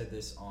think I said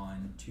this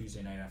on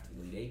Tuesday night after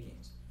the Elite Eight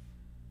games.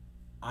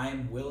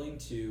 I'm willing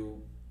to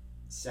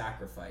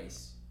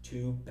sacrifice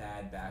 2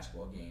 bad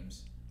basketball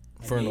games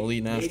for an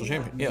elite national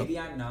champion. Maybe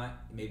I'm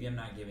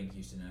not giving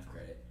Houston enough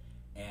credit.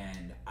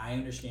 And I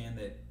understand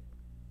that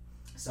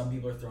some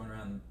people are throwing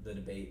around the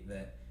debate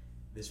that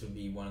this would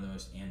be one of the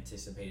most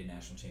anticipated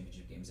national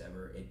championship games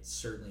ever. It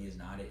certainly is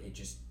not. It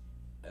just,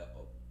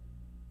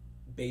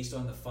 based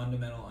on the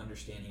fundamental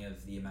understanding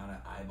of the amount of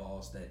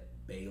eyeballs that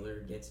Baylor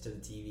gets to the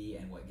TV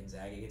and what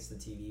Gonzaga gets to the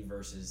TV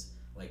versus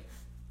like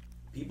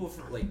people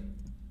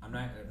I'm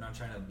not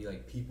trying to be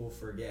like people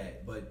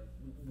forget, but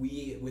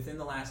within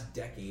the last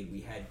decade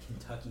we had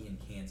Kentucky and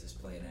Kansas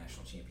play a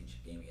national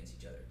championship game against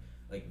each other.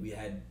 Like we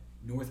had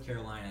North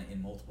Carolina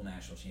in multiple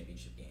national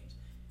championship games.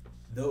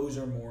 Those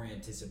are more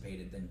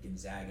anticipated than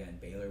Gonzaga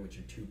and Baylor, which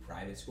are 2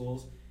 private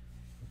schools.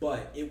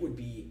 But it would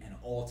be an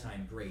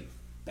all-time great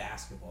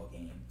basketball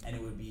game, and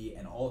it would be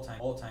an all-time.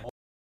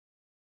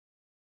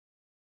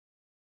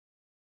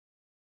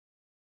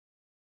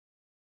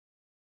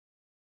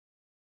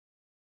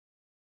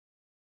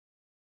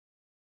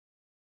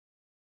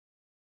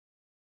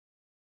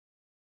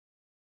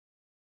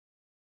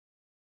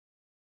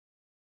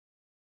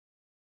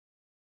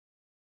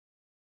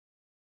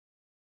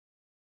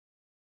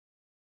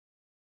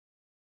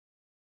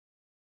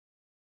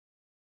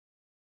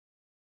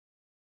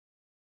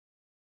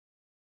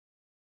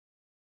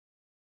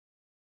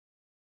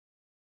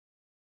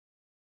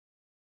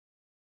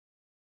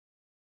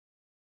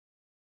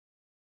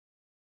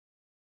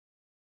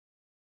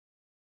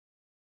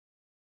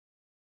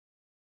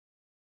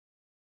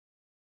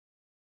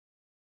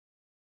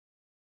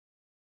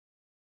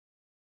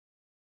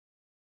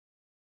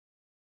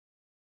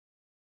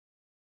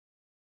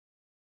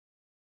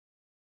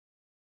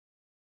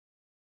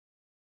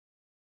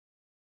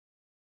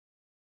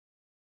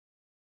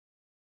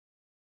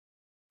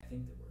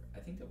 I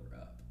think that we're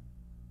up.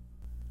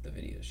 The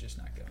video's just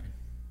not going.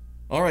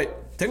 All right,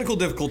 technical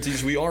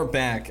difficulties. We are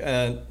back.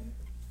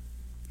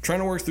 trying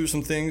to work through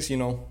some things,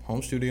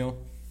 home studio.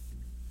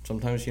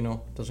 Sometimes,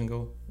 it doesn't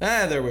go.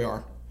 There we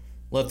are.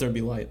 Let there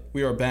be light.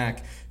 We are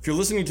back. If you're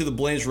listening to the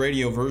Blaze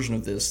Radio version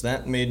of this,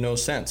 that made no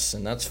sense,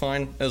 and that's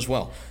fine as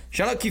well.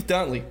 Shout out Keith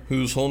Dotley,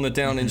 who's holding it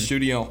down in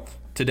studio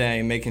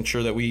today, making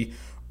sure that we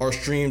are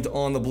streamed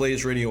on the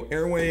Blaze Radio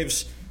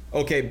airwaves.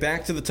 Okay,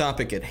 back to the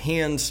topic at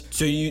hand.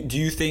 So do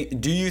you think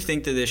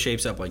that this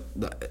shapes up like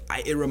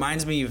it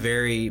reminds me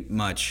very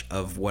much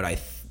of what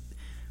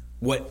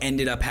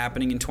ended up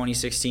happening in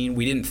 2016.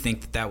 We didn't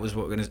think that was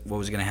what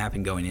was going to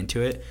happen going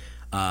into it.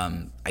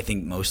 I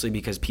think mostly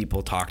because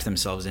people talked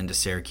themselves into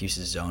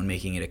Syracuse's zone,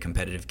 making it a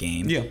competitive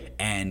game. Yeah.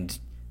 And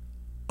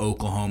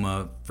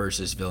Oklahoma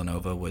versus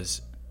Villanova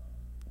was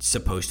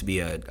supposed to be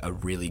a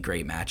really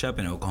great matchup,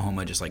 and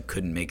Oklahoma just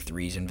couldn't make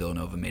threes, and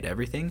Villanova made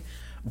everything.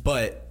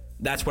 But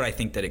that's what I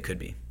think that it could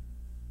be.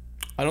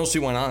 I don't see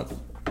why not.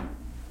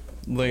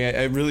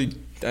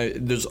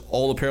 There's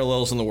all the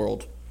parallels in the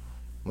world.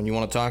 When you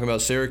want to talk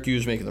about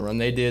Syracuse making the run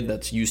they did,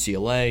 that's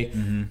UCLA.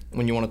 Mm-hmm.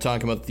 When you want to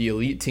talk about the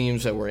elite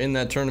teams that were in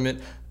that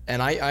tournament,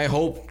 and I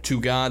hope to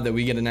God that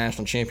we get a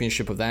national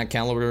championship of that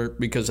caliber,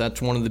 because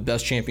that's one of the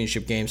best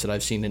championship games that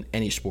I've seen in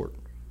any sport.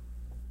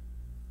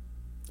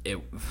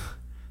 The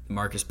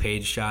Marcus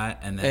Page shot,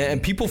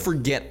 and people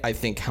forget, I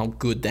think, how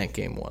good that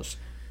game was.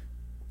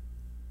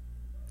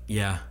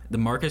 Yeah, the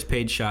Marcus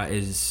Page shot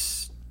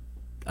is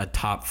a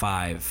top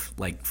 5,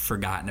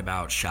 forgotten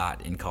about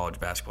shot in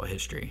college basketball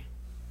history.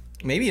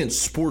 Maybe in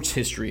sports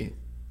history,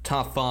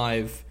 top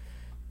 5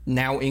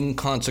 now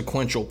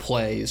inconsequential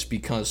plays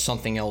because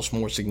something else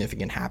more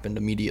significant happened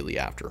immediately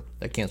after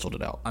that canceled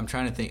it out. I'm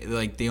trying to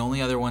think. The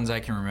only other ones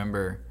I can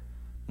remember,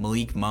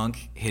 Malik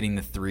Monk hitting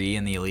the 3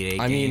 in the Elite 8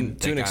 game. I mean,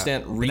 to an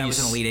extent, Reese. That was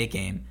an Elite 8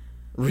 game.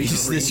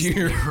 Reese this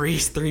year.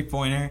 Reese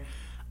 3-pointer.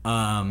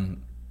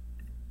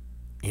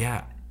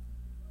 Yeah.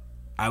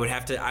 I would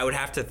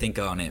have to think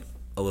on it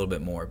a little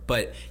bit more.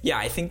 But yeah,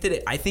 I think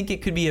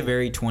it could be a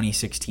very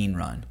 2016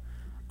 run.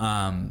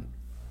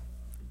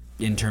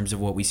 In terms of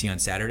what we see on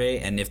Saturday,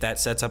 and if that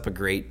sets up a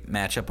great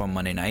matchup on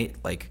Monday night,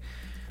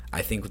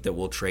 I think that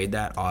we'll trade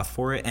that off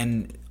for it.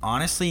 And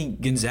honestly,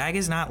 Gonzaga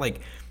is not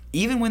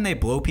even when they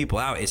blow people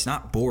out, it's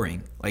not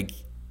boring.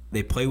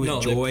 They play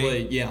with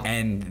joy,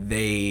 and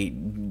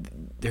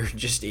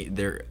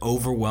they're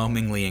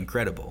overwhelmingly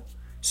incredible.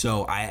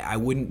 So I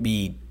would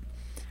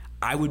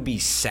be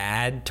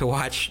sad to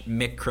watch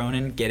Mick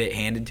Cronin get it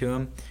handed to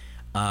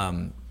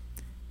him.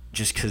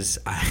 Just because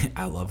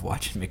I love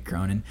watching Mick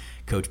Cronin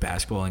coach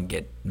basketball and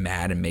get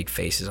mad and make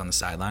faces on the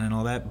sideline and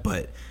all that,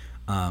 but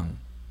I'm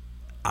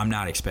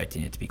not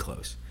expecting it to be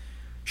close.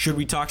 Should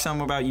we talk some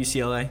about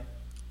UCLA?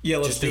 Yeah,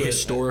 let's just do the it.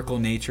 Historical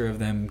nature of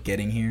them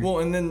getting here. Well,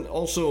 and then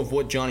also of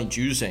what Johnny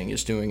Juzang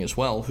is doing as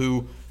well,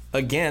 who,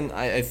 again,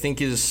 I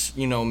think is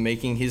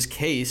making his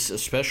case,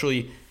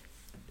 especially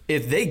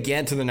if they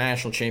get to the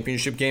national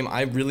championship game.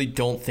 I really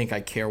don't think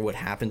I care what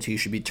happens. He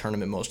should be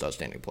tournament most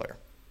outstanding player.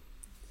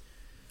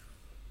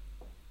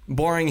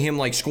 Barring him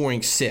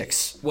scoring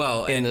 6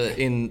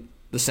 in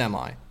the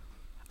semi.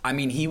 I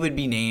mean, he would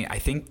be named. I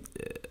think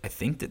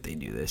that they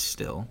do this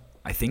still.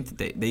 I think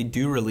that they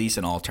do release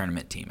an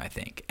all-tournament team, I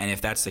think. And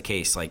if that's the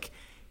case,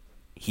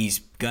 he's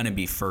going to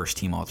be first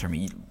team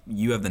all-tournament.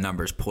 You have the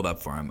numbers pulled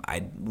up for him.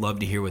 I'd love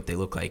to hear what they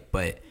look like,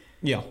 but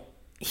yeah,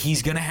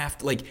 he's going to have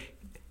to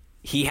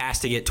he has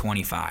to get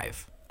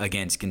 25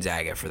 against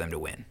Gonzaga for them to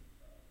win.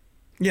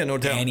 Yeah, no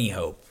doubt. Any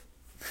hope.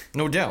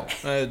 No doubt.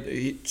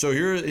 So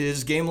here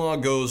his game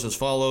log goes as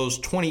follows.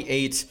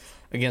 28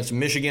 against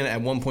Michigan.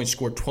 At one point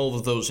scored 12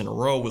 of those in a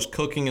row. Was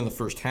cooking in the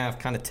first half.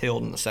 Kind of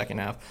tailed in the second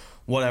half.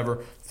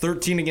 Whatever.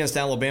 13 against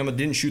Alabama.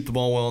 Didn't shoot the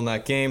ball well in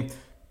that game.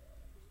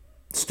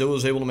 Still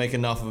was able to make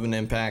enough of an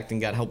impact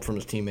and got help from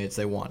his teammates.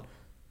 They won.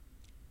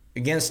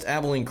 Against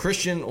Abilene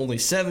Christian, only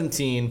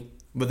 17.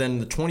 But then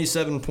the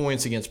 27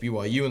 points against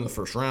BYU in the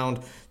first round,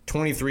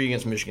 23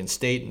 against Michigan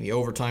State in the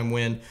overtime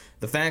win.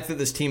 The fact that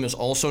this team has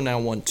also now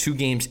won 2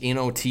 games in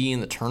OT in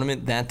the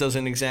tournament, that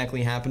doesn't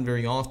exactly happen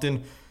very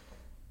often.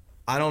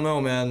 I don't know,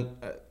 man.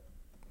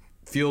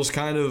 Feels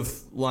kind of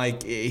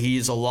like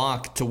he's a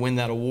lock to win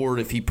that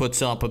award if he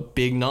puts up a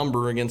big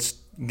number against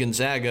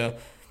Gonzaga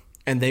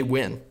and they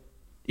win.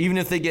 Even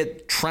if they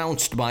get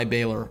trounced by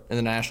Baylor in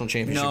the national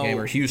championship game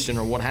or Houston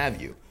or what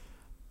have you.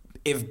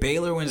 If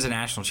Baylor wins the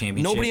national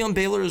championship... Nobody on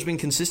Baylor has been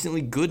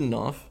consistently good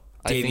enough.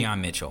 Davion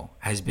Mitchell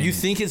has been... You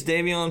think it's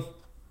Davion?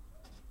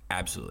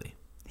 Absolutely.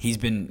 He's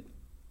been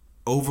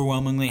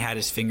overwhelmingly had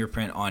his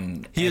fingerprint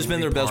on... He has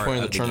been their best player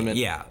in the tournament.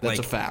 Yeah. That's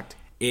a fact.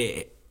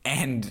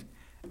 And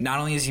not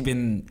only has he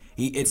been...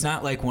 It's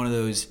not like one of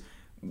those...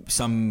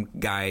 Some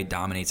guy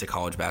dominates a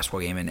college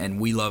basketball game, and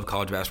we love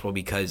college basketball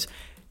because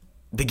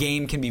the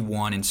game can be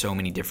won in so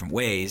many different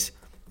ways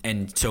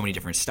and so many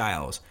different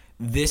styles.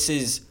 This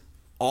is...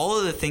 All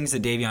of the things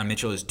that Davion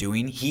Mitchell is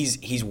doing,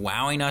 he's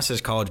wowing us as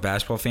college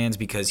basketball fans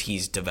because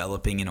he's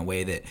developing in a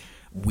way that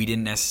we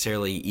didn't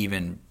necessarily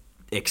even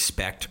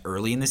expect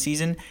early in the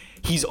season.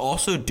 He's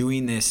also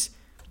doing this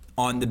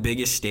on the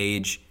biggest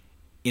stage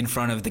in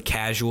front of the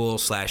casual /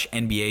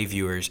 NBA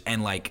viewers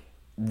and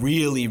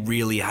really,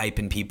 really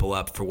hyping people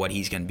up for what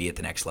he's going to be at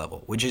the next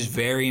level, which is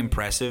very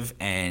impressive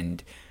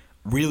and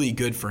really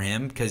good for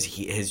him because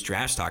his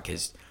draft stock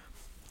is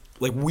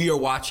like we are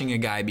watching a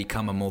guy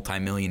become a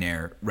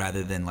multimillionaire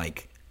rather than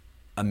like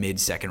a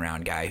mid-second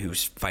round guy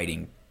who's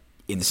fighting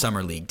in the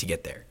summer league to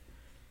get there.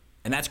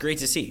 And that's great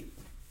to see.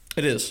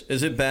 It is.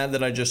 Is it bad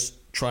that I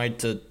just tried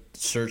to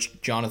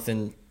search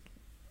Jonathan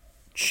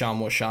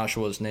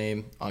Shamwashua's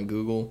name on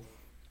Google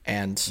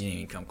and You didn't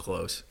even come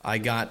close. I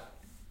got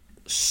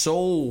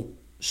so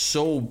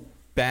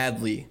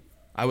badly.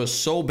 I was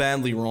so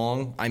badly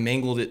wrong. I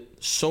mangled it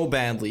so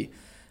badly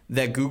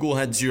that Google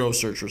had 0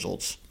 search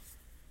results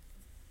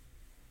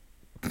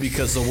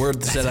because the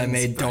words that I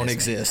made don't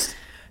exist.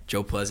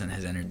 Joe Pleasant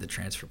has entered the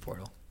transfer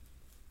portal.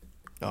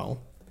 Oh.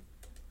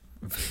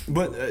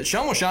 But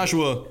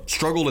Shamwashashua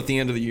struggled at the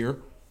end of the year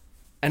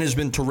and has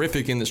been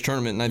terrific in this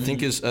tournament, and I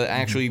think is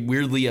actually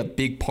weirdly a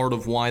big part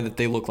of why that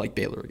they look like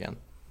Baylor again.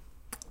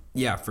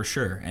 Yeah, for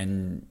sure.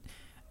 And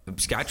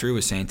Scott Drew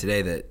was saying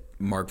today that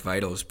Mark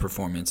Vital's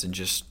performance and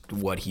just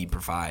what he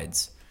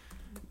provides.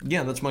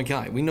 Yeah, that's my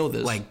guy. We know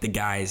this. Like the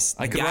guys.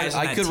 I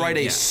could write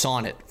a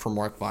sonnet for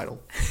Mark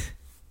Vital.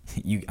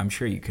 I'm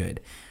sure you could.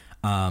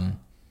 Are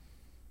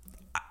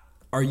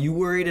you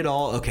worried at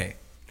all? Okay.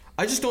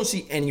 I just don't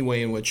see any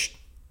way in which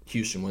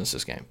Houston wins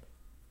this game.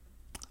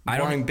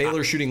 Barring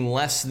Baylor shooting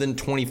less than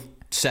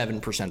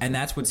 27%. And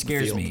that's what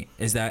scares me.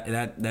 Is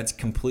that's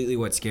completely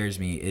what scares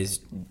me is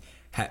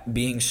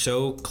being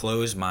so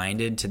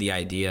close-minded to the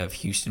idea of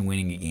Houston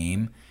winning a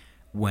game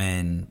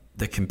when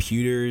the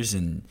computers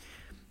and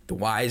the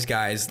wise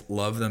guys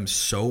love them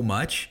so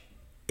much.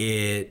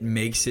 It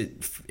makes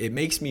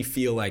me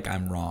feel like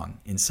I'm wrong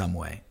in some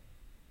way.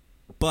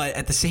 But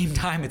at the same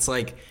time, it's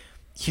like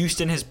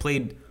Houston has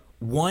played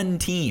one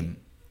team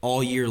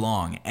all year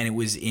long, and it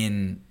was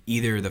in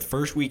either the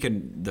first week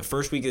of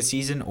the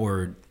season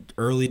or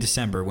early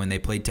December when they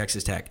played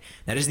Texas Tech.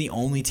 That is the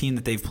only team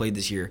that they've played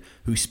this year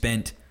who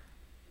spent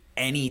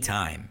any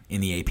time in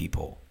the AP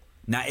poll.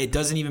 Now it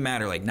doesn't even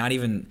matter. Like not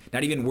even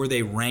were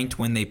they ranked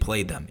when they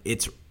played them.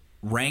 It's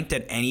ranked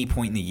at any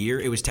point in the year.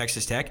 It was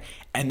Texas Tech,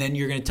 and then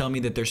you're going to tell me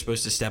that they're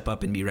supposed to step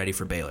up and be ready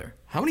for Baylor.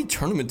 How many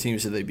tournament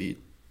teams did they beat?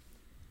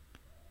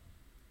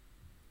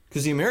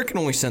 Because the American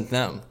only sent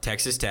them.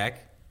 Texas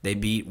Tech. They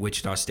beat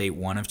Wichita State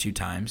 1 of 2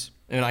 times.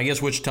 And I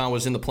guess Wichita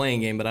was in the playing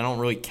game, but I don't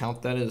really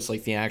count that as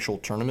like the actual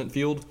tournament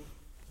field.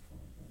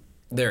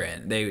 They're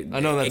in.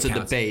 I know that's a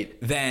debate.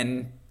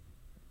 Then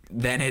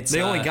it's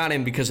they only got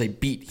in because they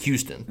beat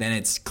Houston. Then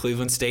it's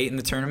Cleveland State in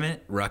the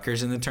tournament,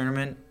 Rutgers in the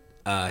tournament,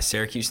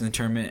 Syracuse in the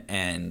tournament,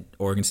 and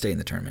Oregon State in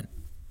the tournament.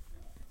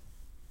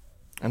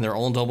 And they're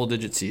all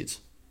double-digit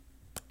seeds.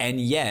 And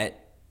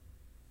yet,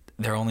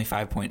 they're only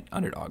 5-point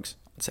underdogs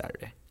on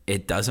Saturday.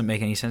 It doesn't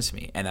make any sense to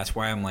me. And that's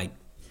why I'm like,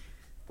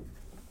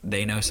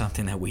 they know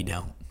something that we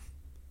don't.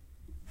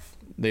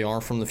 They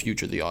are from the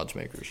future, the odds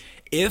makers.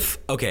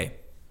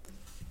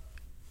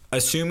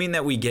 Assuming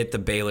that we get the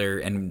Baylor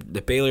and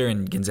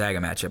Gonzaga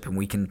matchup, and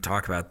we can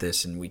talk about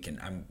this, and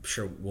I'm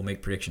sure we'll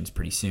make predictions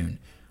pretty soon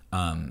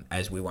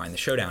as we wind the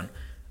showdown.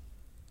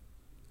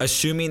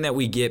 Assuming that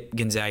we get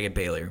Gonzaga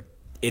Baylor,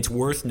 it's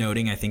worth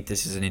noting, I think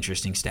this is an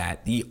interesting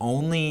stat, the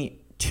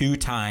only 2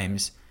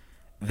 times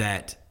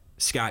that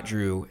Scott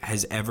Drew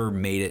has ever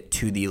made it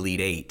to the Elite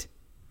Eight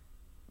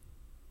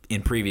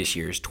in previous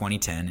years,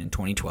 2010 and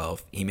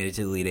 2012. He made it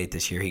to the Elite Eight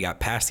this year. He got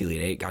past the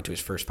Elite Eight, got to his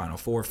first Final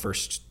Four for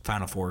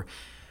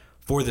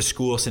the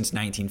school since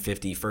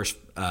 1950, first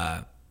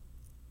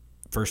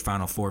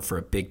Final Four for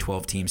a Big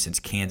 12 team since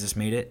Kansas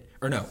made it.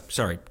 Or no,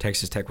 sorry,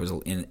 Texas Tech was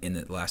in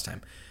the last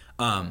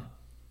time.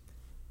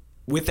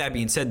 With that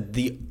being said,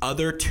 the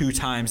other 2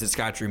 times that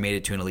Scott Drew made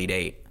it to an Elite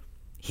Eight,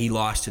 he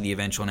lost to the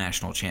eventual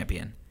national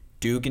champion.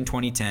 Duke in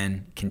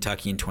 2010,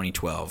 Kentucky in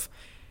 2012.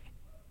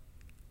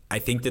 I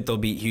think that they'll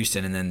beat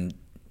Houston and then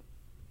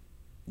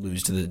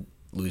lose to the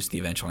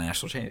eventual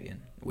national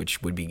champion,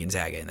 which would be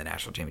Gonzaga in the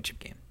national championship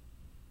game.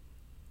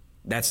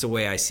 That's the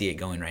way I see it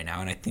going right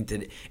now, and I think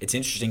that it's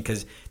interesting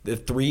because the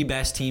 3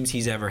 best teams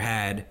he's ever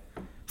had,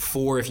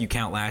 4 if you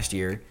count last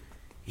year,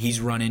 he's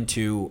run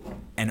into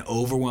an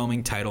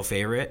overwhelming title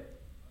favorite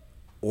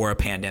or a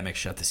pandemic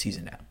shut the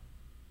season down.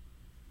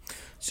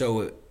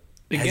 So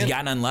has he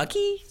gotten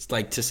unlucky?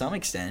 Like to some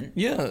extent.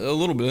 Yeah, a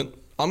little bit.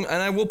 And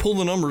I will pull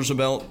the numbers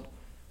about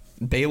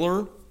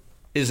Baylor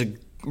is a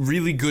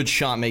really good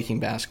shot-making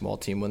basketball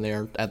team when they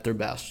are at their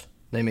best.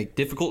 They make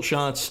difficult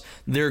shots.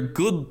 Their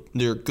good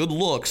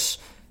looks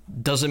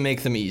doesn't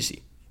make them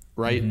easy,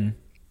 right? Mm-hmm.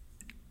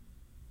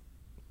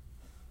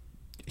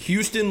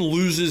 Houston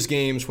loses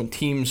games when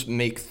teams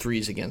make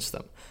threes against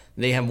them.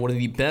 They have one of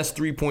the best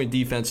three-point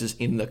defenses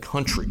in the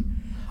country.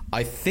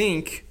 I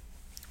think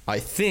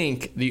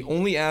the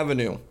only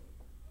avenue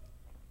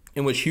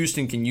in which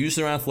Houston can use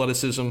their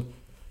athleticism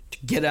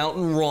to get out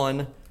and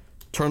run,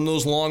 turn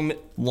those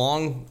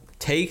long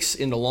takes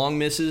into long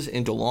misses,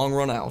 into long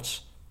run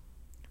outs,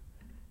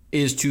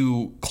 is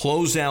to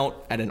close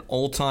out at an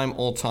all-time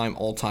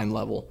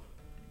level,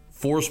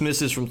 force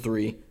misses from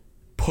 3,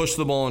 push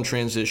the ball in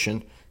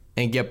transition,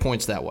 and get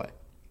points that way.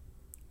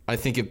 I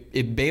think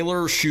if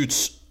Baylor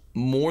shoots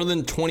more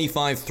than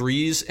 25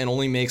 threes and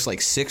only makes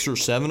like 6 or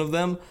 7 of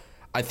them,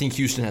 I think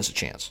Houston has a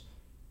chance.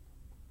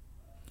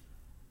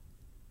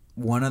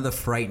 One of the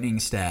frightening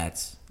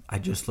stats, I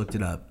just looked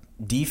it up,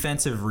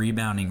 defensive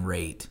rebounding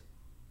rate.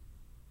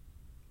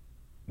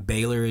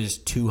 Baylor is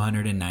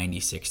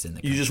 296th in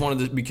the country. You just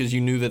wanted to, because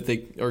you knew that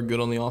they are good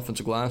on the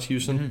offensive glass,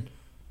 Houston?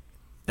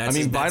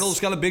 Mm-hmm. Vidal's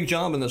got a big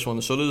job in this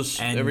one. So does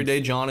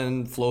Everyday John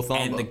and Flo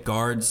Thamba. And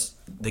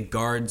the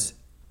guards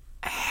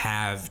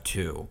have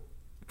to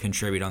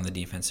contribute on the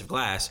defensive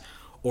glass,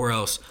 or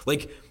else,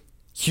 like,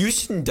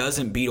 Houston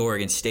doesn't beat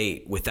Oregon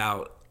State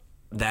without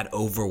that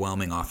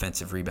overwhelming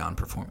offensive rebound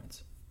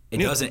performance.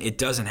 It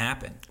doesn't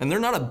happen. And they're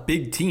not a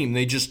big team.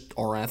 They just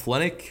are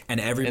athletic. And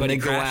everybody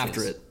go crashes.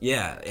 after it.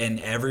 Yeah, and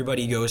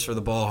everybody goes for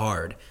the ball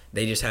hard.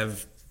 They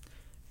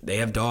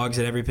have dogs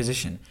at every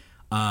position.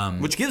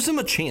 Which gives them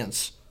a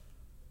chance.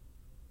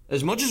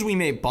 As much as we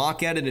may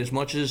balk at it, as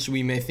much as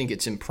we may think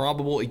it's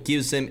improbable, it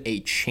gives them a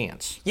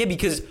chance. Yeah,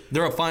 because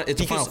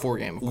it's a Final Four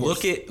game, of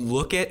course.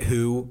 Look at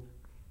who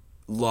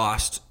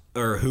lost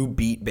or who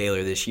beat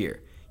Baylor this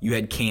year. You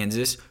had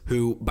Kansas,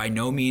 who by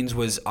no means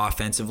was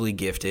offensively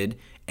gifted,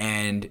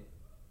 and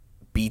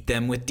beat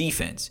them with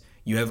defense.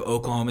 You have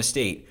Oklahoma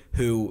State,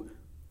 who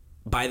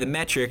by the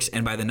metrics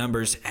and by the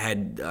numbers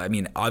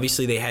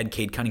obviously they had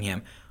Cade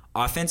Cunningham.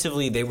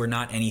 Offensively, they were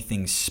not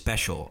anything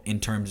special in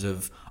terms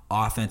of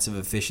offensive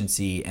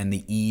efficiency and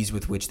the ease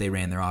with which they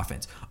ran their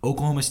offense.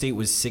 Oklahoma State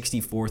was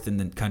 64th in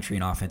the country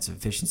in offensive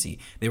efficiency.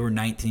 They were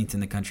 19th in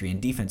the country in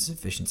defensive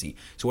efficiency.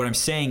 So what I'm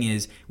saying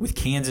is, with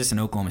Kansas and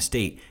Oklahoma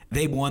State,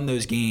 they won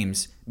those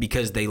games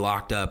because they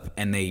locked up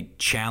and they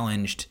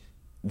challenged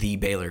the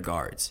Baylor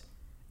guards.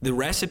 The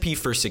recipe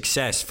for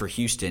success for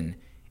Houston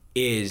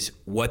is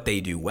what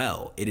they do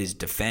well. It is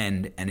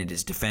defend, and it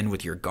is defend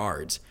with your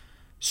guards.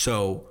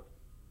 So,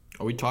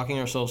 are we talking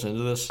ourselves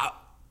into this?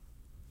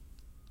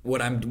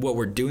 What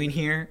we're doing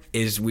here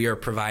is we are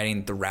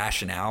providing the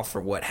rationale for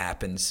what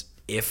happens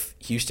if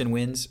Houston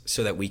wins,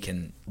 so that we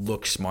can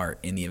look smart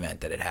in the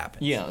event that it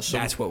happens. Yeah, so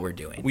that's what we're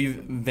doing. We've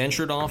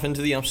ventured off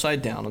into the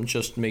upside down. I'm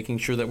just making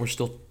sure that we're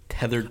still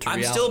tethered to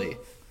reality.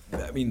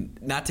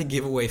 Not to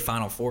give away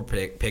Final Four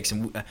picks,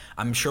 and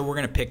I'm sure we're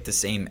going to pick the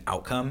same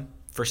outcome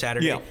for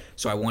Saturday. Yeah.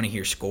 So I want to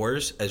hear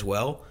scores as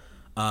well.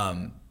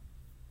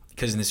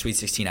 Because in the Sweet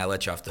 16, I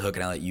let you off the hook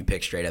and I let you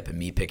pick straight up and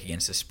me pick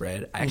against the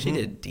spread. I actually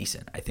did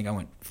decent. I think I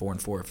went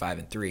 4-4 or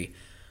 5-3.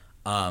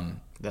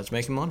 That's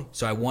making money.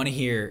 So I want to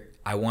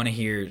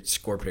hear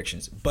score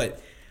predictions.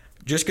 But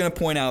just going to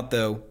point out,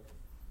 though,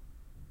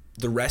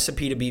 the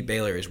recipe to beat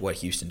Baylor is what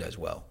Houston does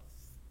well.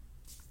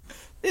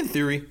 In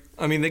theory.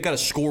 They got to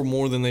score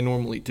more than they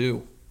normally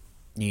do.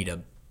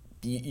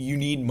 You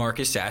need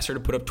Marcus Sasser to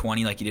put up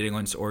 20 like he did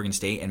against Oregon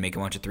State and make a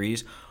bunch of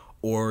threes,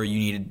 or you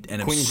need an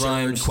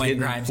absurd Quentin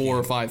Grimes 4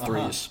 or 5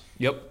 threes.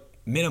 Yep.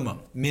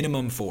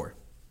 Minimum 4.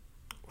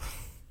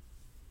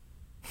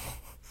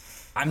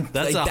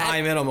 That's a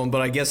high minimum,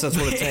 but I guess that's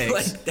what it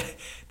takes.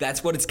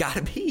 That's what it's got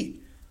to be.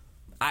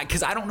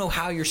 Because I don't know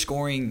how you're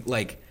scoring.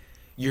 Like,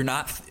 you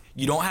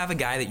don't have a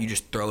guy that you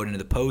just throw it into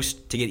the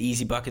post to get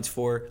easy buckets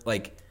for.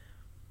 Like,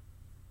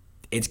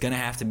 it's gonna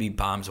have to be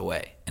bombs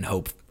away and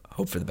hope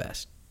for the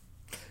best.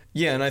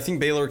 Yeah, and I think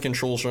Baylor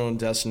controls their own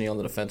destiny on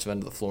the defensive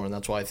end of the floor, and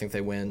that's why I think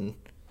they win.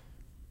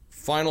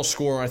 Final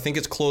score, I think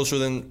it's closer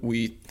than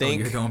we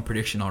think. Oh, you're going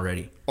prediction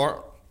already.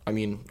 Are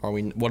we?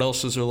 What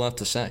else is there left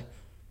to say?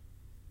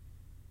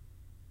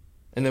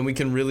 And then we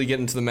can really get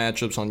into the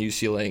matchups on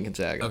UCLA and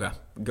Gonzaga. Okay,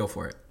 go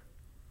for it.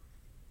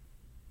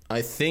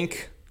 I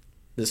think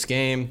this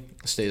game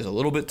stays a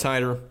little bit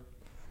tighter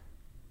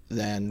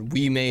than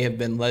we may have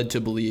been led to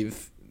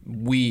believe.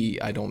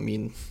 I don't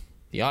mean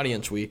the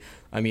audience,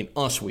 I mean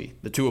us,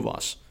 the two of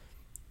us.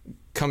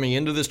 Coming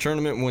into this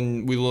tournament,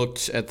 when we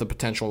looked at the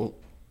potential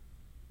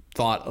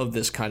thought of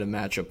this kind of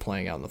matchup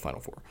playing out in the Final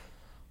Four,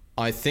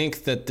 I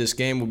think that this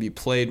game will be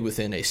played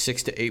within a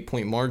 6 to 8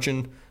 point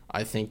margin.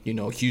 I think,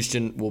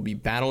 Houston will be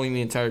battling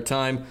the entire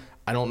time.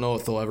 I don't know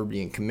if they'll ever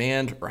be in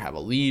command or have a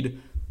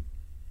lead,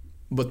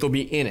 but they'll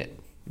be in it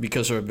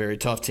because they're a very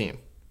tough team.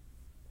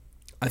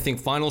 I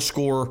think final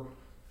score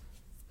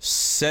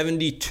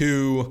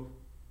 72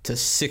 to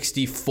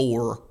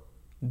 64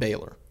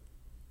 Baylor.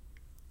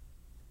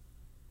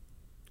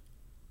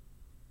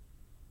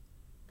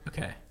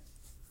 Okay.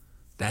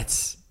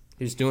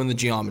 He's doing the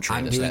geometry.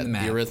 I'm doing the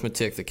math. The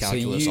arithmetic, the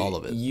calculus, all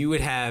of it. You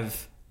would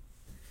have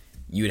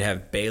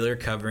Baylor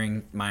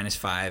covering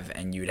 -5,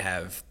 and you would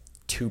have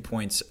 2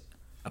 points,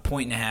 a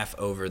point and a half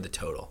over the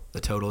total.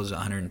 The total is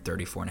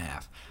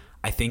 134.5.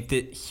 I think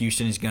that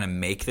Houston is going to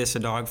make this a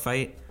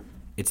dogfight.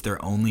 It's their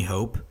only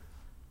hope.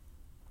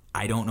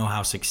 I don't know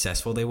how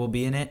successful they will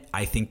be in it.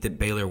 I think that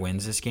Baylor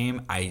wins this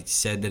game. I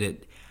said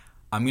that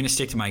I'm going to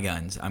stick to my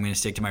guns. I'm going to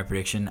stick to my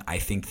prediction. I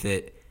think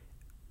that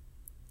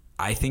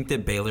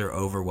Baylor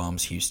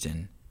overwhelms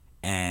Houston.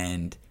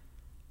 And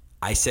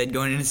I said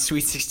going into the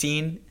Sweet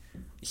 16,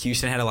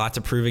 Houston had a lot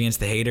to prove against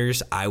the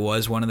haters. I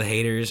was one of the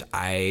haters.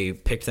 I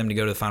picked them to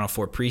go to the Final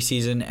Four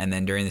preseason, and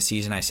then during the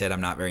season I said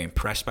I'm not very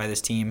impressed by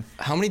this team.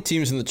 How many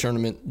teams in the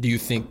tournament do you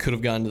think could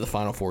have gotten to the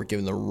Final Four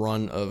given the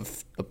run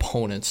of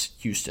opponents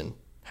Houston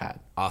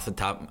had? Off the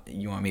top,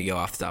 you want me to go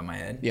off the top of my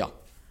head? Yeah.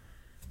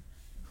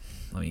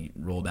 Let me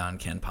roll down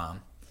Ken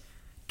Pom.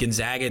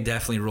 Gonzaga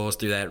definitely rolls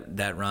through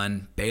that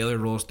run. Baylor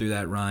rolls through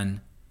that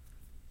run.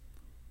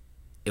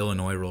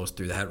 Illinois rolls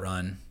through that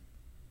run.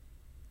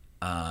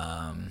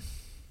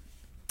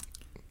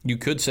 You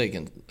could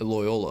say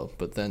Loyola,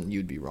 but then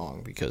you'd be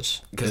wrong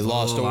because they Loyola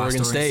lost to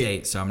Oregon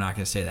State. So I'm not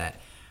going to say that.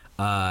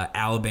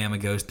 Alabama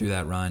goes through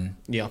that run.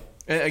 Yeah.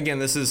 Again,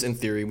 this is in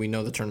theory. We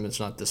know the tournament's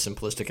not this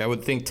simplistic. I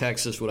would think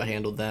Texas would have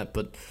handled that,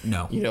 but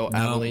No.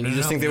 Abilene. You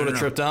just think they would have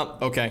tripped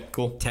up? Okay,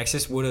 cool.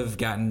 Texas would have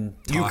gotten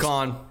tossed.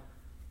 UConn.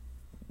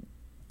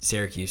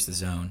 Syracuse, the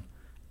zone.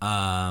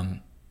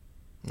 I'm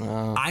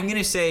going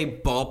to say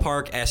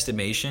ballpark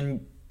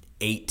estimation,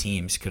 8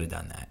 teams could have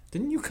done that.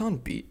 Didn't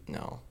UConn beat?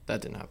 No,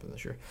 that didn't happen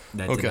this year.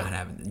 That did not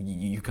happen.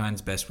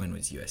 UConn's best win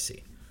was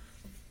USC.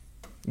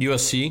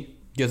 USC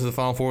get to the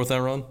Final Four with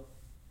that run?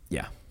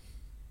 Yeah.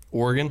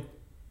 Oregon?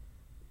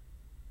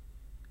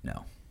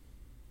 No.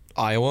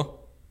 Iowa?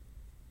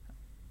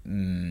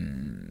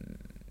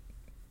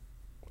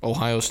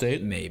 Ohio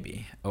State?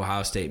 Maybe.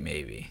 Ohio State,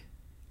 maybe.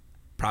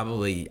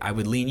 Probably, I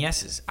would lean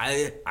yeses.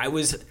 I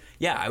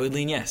would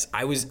lean yes.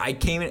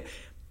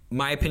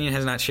 My opinion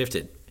has not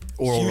shifted.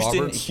 Oral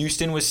Roberts?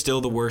 Houston was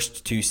still the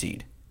worst 2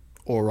 seed.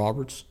 Or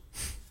Roberts?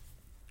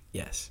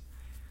 Yes.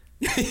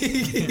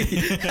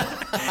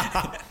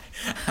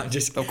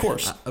 Of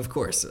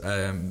course.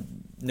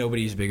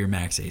 Nobody's a bigger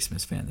Max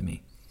Asmus fan than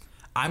me.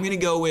 I'm going to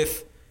go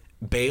with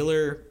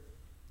Baylor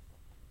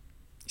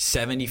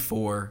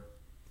 74,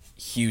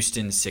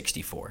 Houston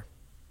 64.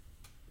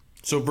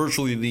 So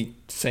virtually the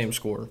same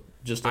score,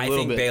 just a little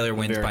bit. I think Baylor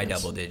wins by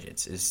variance. double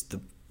digits.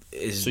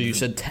 So you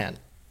said 10,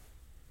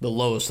 the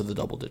lowest of the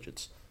double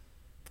digits.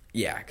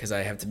 Yeah, because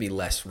I have to be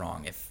less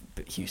wrong if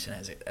Houston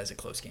has a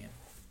close game.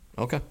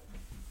 Okay.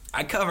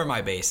 I cover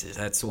my bases.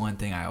 That's the one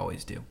thing I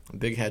always do.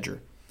 Big hedger.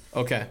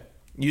 Okay.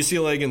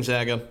 UCLA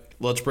Gonzaga.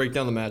 Let's break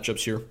down the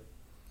matchups here.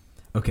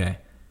 Okay.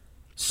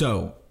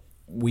 So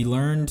we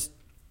learned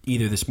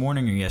either this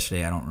morning or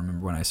yesterday, I don't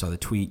remember when I saw the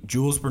tweet,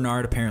 Jules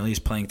Bernard apparently is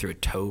playing through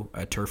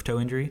a turf toe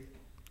injury.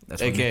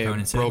 That's what AKA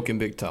Cronin said. broken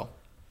big toe.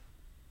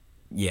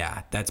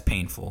 Yeah, that's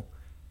painful.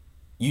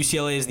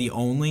 UCLA is the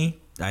only,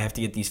 I have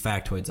to get these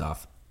factoids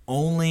off,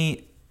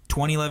 only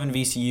 2011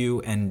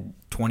 VCU and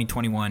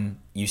 2021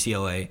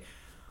 UCLA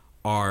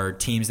are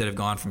teams that have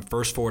gone from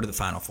first 4 to the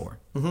Final 4.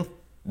 Mm-hmm.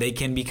 They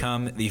can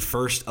become the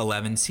first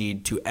 11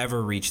 seed to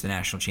ever reach the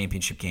national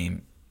championship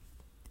game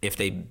if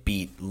they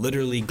beat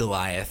literally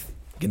Goliath,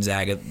 the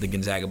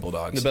Gonzaga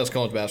Bulldogs. The best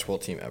college basketball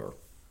team ever.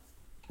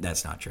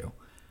 That's not true.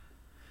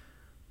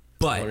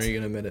 But When are you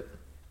going to admit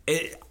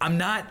it? I'm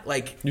not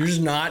like... You're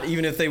just not,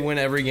 even if they win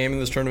every game in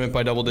this tournament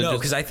by double digits? No,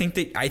 because I think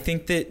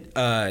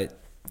that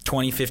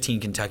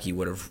 2015 Kentucky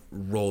would have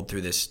rolled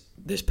through this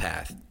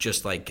path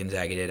just like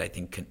Gonzaga did. I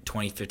think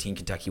 2015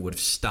 Kentucky would have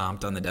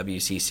stomped on the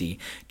WCC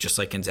just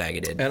like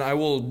Gonzaga did. And I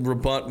will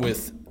rebut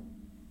with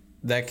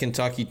that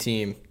Kentucky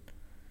team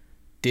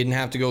didn't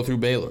have to go through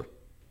Baylor.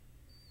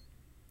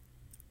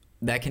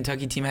 That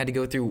Kentucky team had to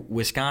go through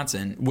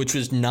Wisconsin, which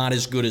was not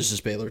as good as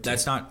this Baylor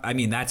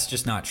team. That's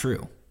just not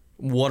true.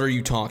 What are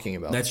you talking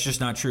about? That's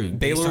just not true.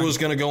 Baylor was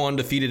going to go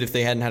undefeated if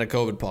they hadn't had a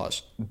COVID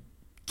pause.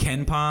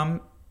 Ken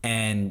Pom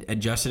and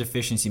adjusted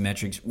efficiency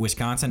metrics,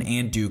 Wisconsin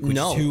and Duke.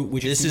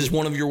 This is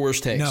one of your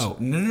worst takes.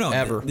 No.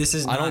 Ever. This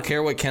is. I don't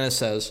care what Kenneth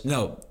says.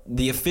 No,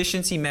 the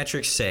efficiency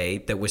metrics say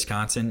that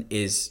Wisconsin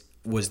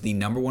was the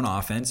number 1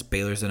 offense.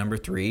 Baylor's the number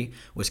 3.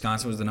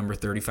 Wisconsin was the number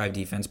 35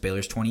 defense.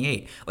 Baylor's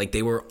 28. Like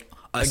they were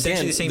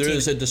essentially the same team.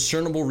 There's a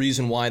discernible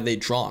reason why they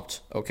dropped.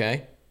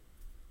 Okay.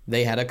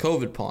 They had a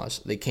COVID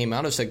pause. They came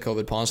out of said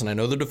COVID pause, and I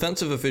know their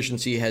defensive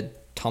efficiency had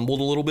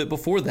tumbled a little bit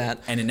before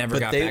that. And it never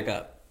got back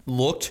up.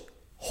 Looked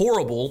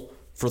horrible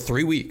for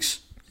 3 weeks.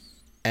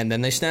 And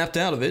then they snapped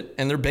out of it,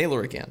 and they're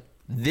Baylor again.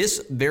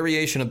 This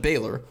variation of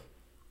Baylor,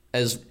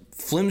 as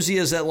flimsy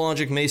as that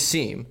logic may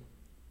seem,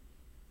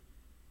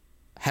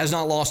 has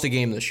not lost a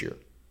game this year.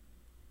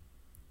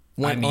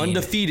 Went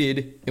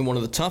undefeated in one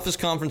of the toughest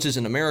conferences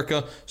in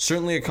America,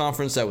 certainly a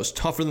conference that was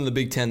tougher than the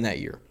Big Ten that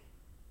year.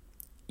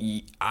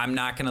 I'm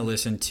not going to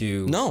listen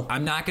to. No,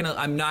 I'm not going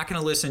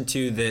to listen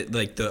to the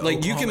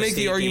Oklahoma you can make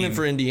State the argument game.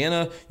 For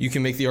Indiana. You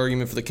can make the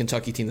argument for the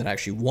Kentucky team that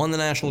actually won the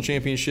national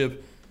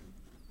championship.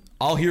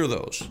 I'll hear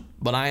those,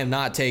 but I am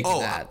not taking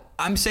that.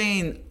 I'm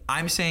saying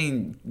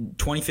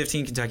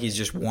 2015 Kentucky is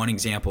just one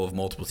example of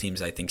multiple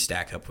teams I think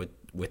stack up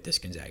with this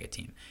Gonzaga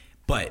team.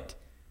 But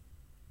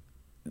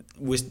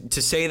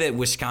to say that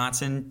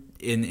Wisconsin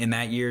in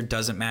that year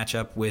doesn't match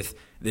up with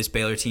this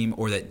Baylor team,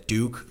 or that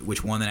Duke,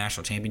 which won the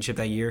national championship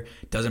that year,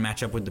 doesn't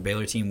match up with the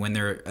Baylor team when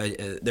their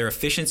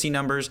efficiency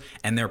numbers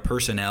and their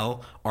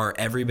personnel are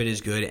every bit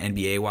as good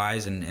NBA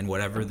wise and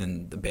whatever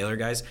than the Baylor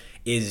guys,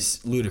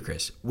 is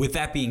ludicrous. With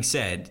that being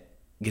said,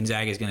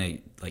 Gonzaga is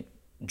going to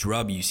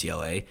drub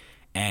UCLA,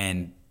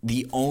 And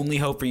the only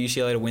hope for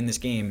UCLA to win this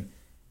game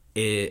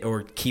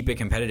or keep it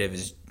competitive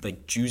is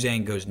like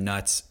Juzang goes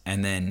nuts,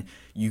 and then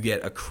you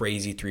get a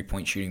crazy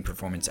 3-point shooting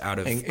performance out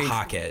of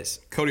Jaquez.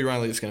 Cody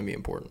Riley is going to be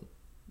important.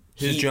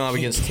 His job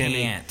against Timmy.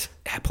 He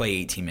can't play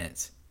 18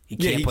 minutes. He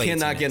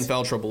cannot get in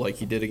foul trouble like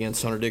he did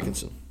against Hunter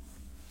Dickinson.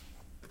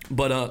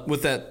 But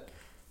with that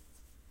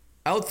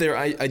out there,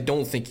 I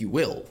don't think he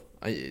will.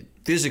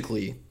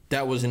 Physically,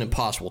 that was an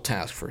impossible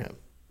task for him.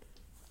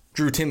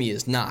 Drew Timme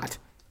is not.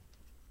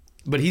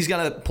 But he's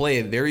got to play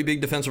a very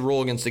big defensive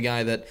role against a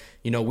guy that,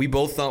 we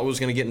both thought was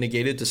going to get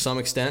negated to some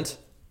extent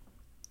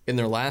in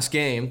their last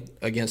game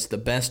against the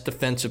best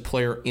defensive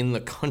player in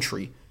the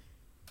country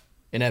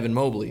in Evan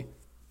Mobley.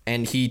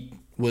 And he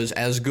was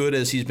as good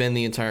as he's been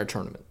the entire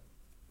tournament.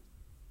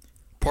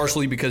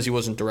 Partially because he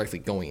wasn't directly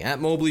going at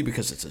Mobley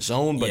because it's a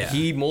zone, but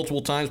he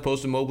multiple times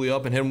posted Mobley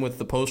up and hit him with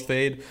the post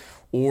fade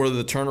or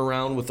the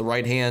turnaround with the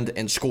right hand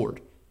and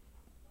scored.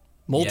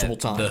 Multiple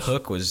times. The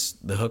hook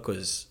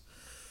was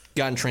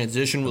got in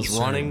transition, was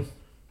concerning.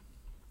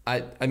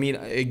 running. I mean,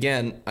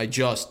 again, I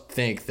just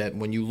think that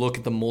when you look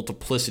at the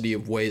multiplicity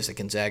of ways that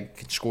Gonzaga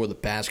can score the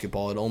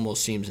basketball, it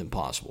almost seems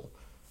impossible.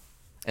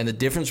 And the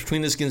difference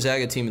between this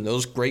Gonzaga team and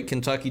those great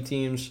Kentucky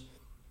teams,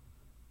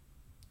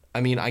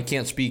 I mean, I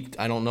can't speak.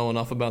 I don't know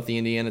enough about the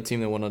Indiana team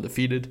that went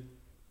undefeated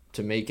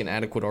to make an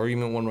adequate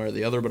argument one way or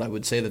the other, but I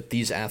would say that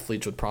these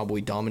athletes would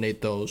probably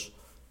dominate those.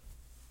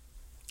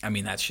 I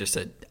mean, that's just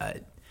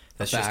a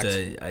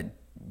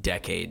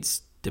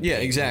decades debate. Yeah,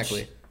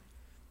 exactly.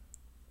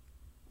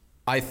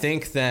 I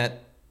think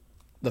that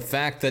the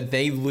fact that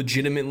they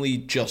legitimately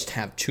just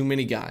have too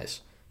many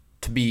guys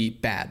to be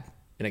bad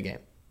in a game.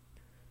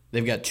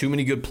 They've got too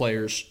many good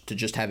players to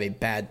just have a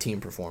bad team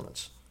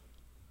performance.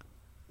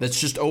 That's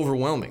just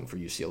overwhelming for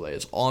UCLA.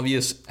 As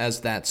obvious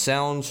as that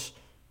sounds,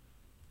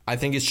 I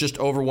think it's just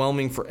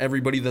overwhelming for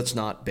everybody that's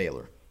not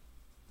Baylor.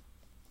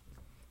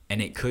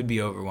 And it could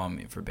be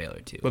overwhelming for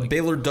Baylor, too. But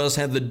Baylor does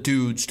have the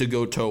dudes to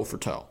go toe for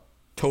toe.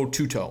 Toe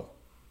to toe.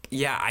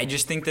 Yeah, I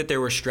just think that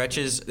there were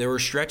stretches of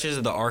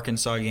the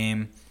Arkansas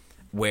game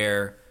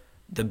where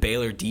the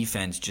Baylor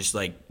defense just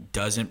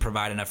doesn't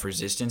provide enough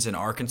resistance, and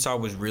Arkansas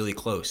was really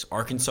close.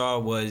 Arkansas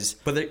was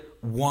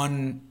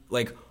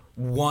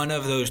one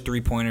of those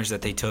 3-pointers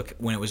that they took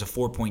when it was a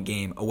 4-point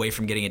game away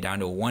from getting it down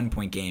to a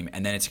 1-point game,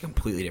 and then it's a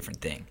completely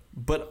different thing.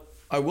 But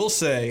I will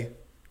say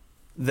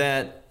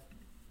that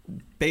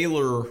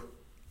Baylor,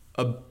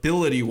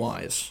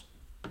 ability-wise,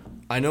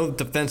 I know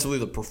defensively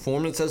the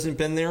performance hasn't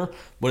been there,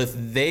 but if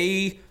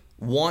they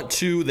want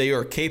to, they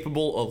are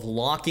capable of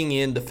locking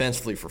in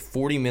defensively for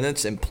 40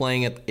 minutes and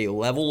playing at a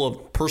level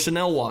of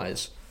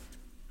personnel-wise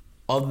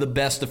of the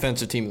best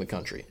defensive team in the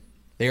country.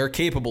 They are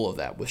capable of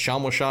that with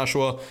Shamwa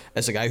Shashua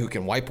as a guy who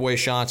can wipe away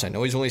shots. I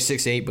know he's only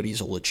 6'8", but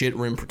he's a legit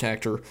rim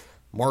protector.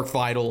 Mark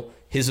Vidal,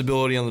 his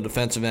ability on the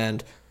defensive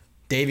end.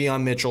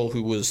 Davion Mitchell,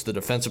 who was the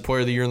Defensive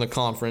Player of the Year in the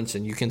conference,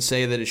 and you can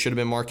say that it should have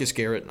been Marcus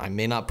Garrett. I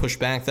may not push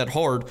back that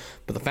hard,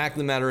 but the fact of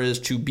the matter is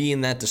to be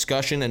in that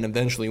discussion and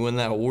eventually win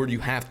that award, you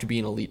have to be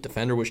an elite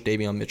defender, which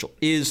Davion Mitchell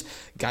is.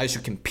 Guys who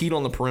compete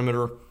on the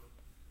perimeter.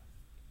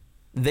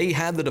 They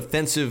had the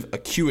defensive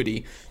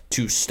acuity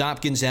to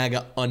stop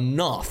Gonzaga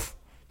enough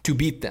to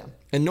beat them,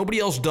 and nobody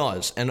else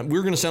does. And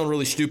we're going to sound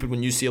really stupid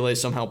when UCLA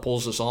somehow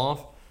pulls this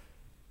off.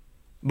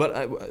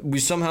 But we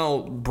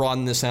somehow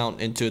broaden this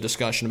out into a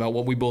discussion about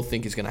what we both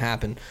think is going to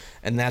happen,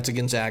 and that's a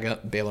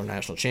Gonzaga-Baylor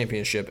National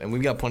Championship, and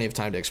we've got plenty of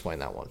time to explain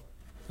that one.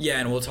 Yeah,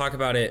 and we'll talk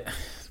about it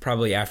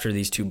probably after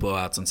these two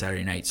blowouts on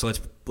Saturday night. So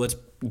let's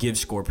give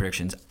score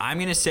predictions. I'm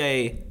going to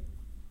say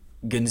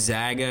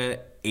Gonzaga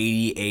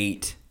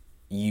 88,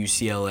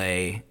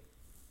 UCLA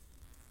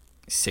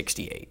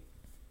 68.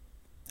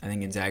 I think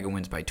Gonzaga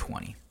wins by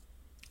 20.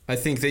 I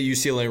think that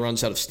UCLA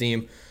runs out of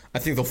steam. I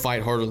think they'll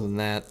fight harder than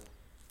that.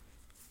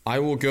 I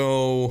will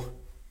go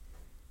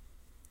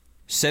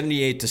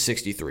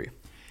 78-63.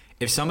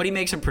 If somebody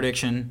makes a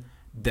prediction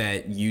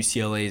that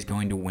UCLA is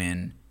going to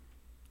win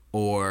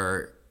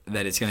or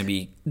that it's going to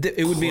be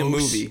it would be a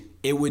movie.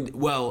 It would,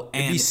 well,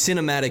 and it'd be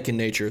cinematic in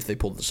nature if they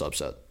pulled this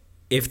upset.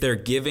 If they're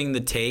giving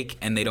the take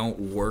and they don't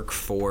work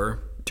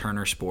for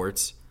Turner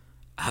Sports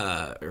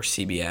or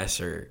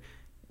CBS or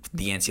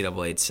the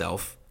NCAA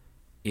itself,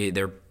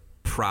 they're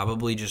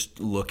probably just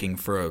looking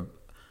for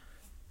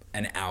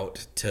an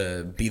out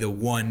to be the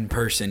one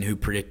person who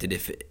predicted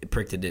it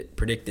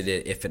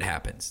if it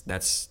happens.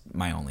 That's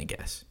my only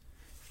guess.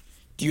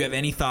 Do you have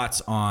any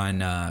thoughts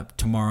on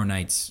tomorrow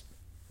night's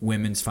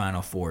women's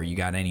Final Four? You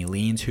got any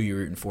leans? Who you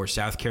rooting for?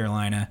 South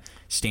Carolina,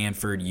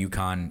 Stanford,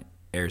 UConn,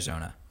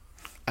 Arizona.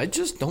 I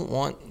just don't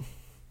want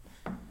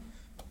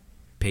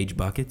Paige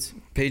Buckets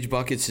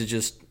to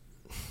just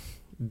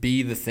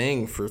be the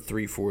thing for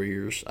 3-4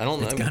 years. I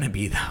don't know. It's gonna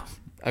be though.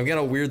 I've got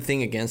a weird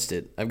thing against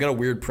it. I've got a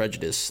weird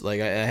prejudice. I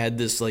had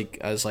this, I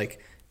was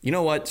like, you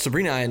know what?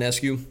 Sabrina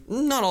Ionescu,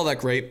 not all that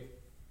great.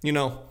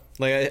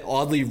 I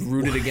oddly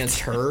rooted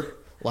against her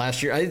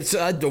last year. I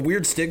had a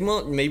weird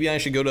stigma. Maybe I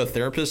should go to a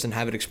therapist and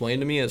have it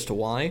explained to me as to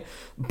why.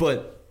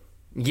 But,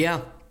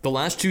 yeah, the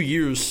last 2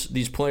 years,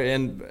 these players,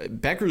 and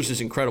Beckers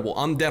is incredible.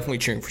 I'm definitely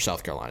cheering for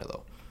South Carolina,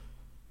 though.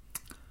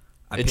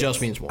 It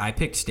just means more. I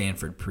picked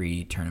Stanford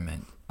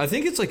pre-tournament. I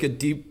think it's like a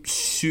deep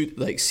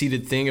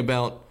seated thing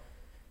about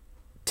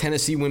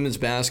Tennessee women's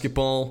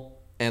basketball,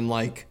 and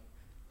like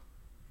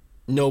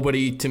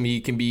nobody to me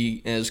can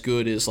be as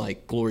good as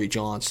like Glory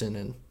Johnson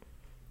and,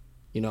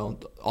 you know,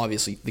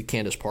 obviously the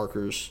Candace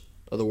Parkers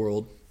of the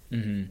world.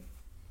 Mm-hmm.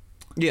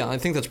 Yeah, I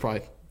think that's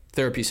probably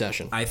therapy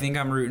session. I think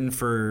I'm rooting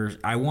for.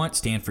 I want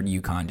Stanford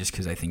UConn just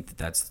because I think that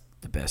that's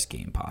the best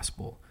game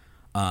possible.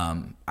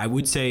 I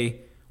would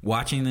say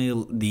watching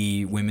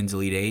the women's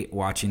Elite Eight,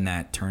 watching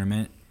that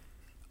tournament,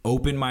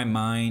 opened my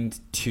mind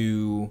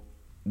to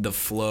the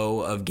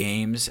flow of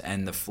games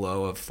and the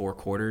flow of 4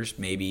 quarters.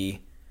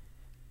 Maybe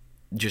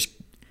just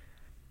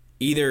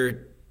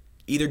either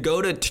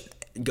go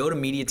to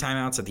media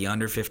timeouts at the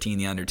under 15,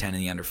 the under 10,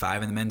 and the under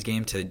 5 in the men's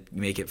game to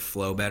make it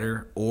flow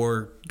better,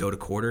 or go to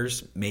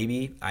quarters.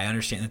 Maybe I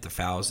understand that the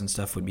fouls and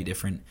stuff would be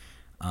different,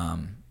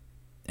 and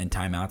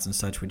timeouts and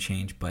such would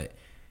change, but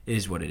it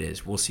is what it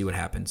is. We'll see what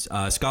happens.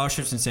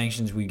 Scholarships and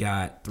sanctions, we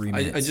got 3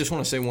 minutes. I just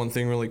want to say one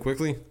thing really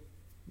quickly.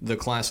 The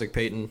classic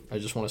Peyton. I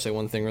just want to say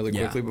one thing really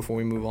quickly before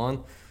we move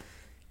on.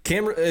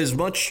 Cameron, as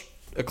much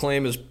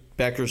acclaim as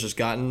Beckers has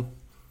gotten,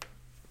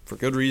 for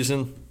good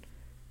reason,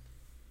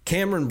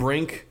 Cameron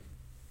Brink,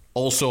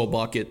 also a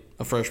bucket,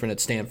 a freshman at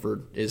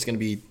Stanford, is going to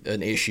be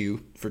an issue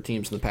for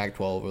teams in the Pac-12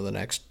 over the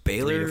next 3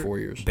 to 4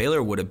 years.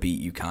 Baylor would have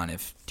beat UConn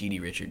if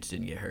Dede Richards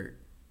didn't get hurt.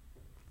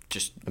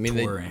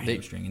 Tore a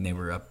hamstring, and they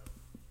were up.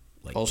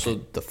 Like also,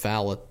 10. The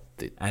foul at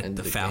the end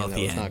of the game that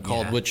was not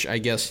called, which I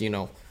guess, you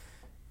know,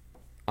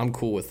 I'm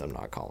cool with them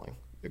not calling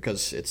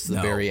because it's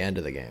the very end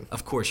of the game.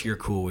 Of course, you're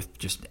cool with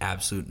just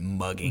absolute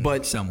mugging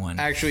someone.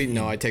 Actually,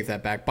 no, I take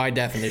that back. By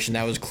definition,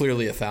 that was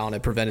clearly a foul, and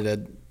it prevented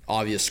an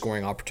obvious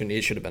scoring opportunity.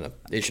 It should have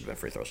been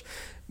free throws.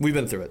 We've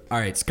been through it. All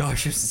right,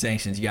 scholarships and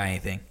sanctions. You got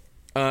anything?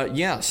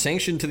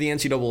 Sanctioned to the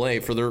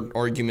NCAA for their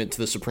argument to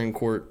the Supreme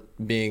Court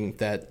being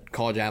that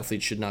college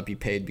athletes should not be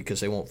paid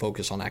because they won't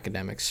focus on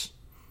academics.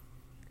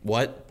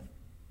 What?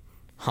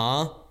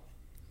 Huh?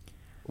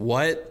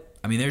 What?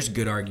 I mean, there's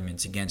good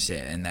arguments against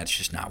it, and that's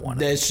just not one of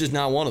them. That's just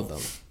not one of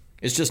them.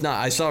 It's just not.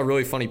 I saw a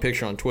really funny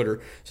picture on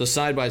Twitter. So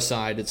side by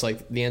side, it's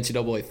like the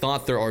NCAA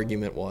thought their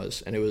argument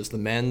was, and it was the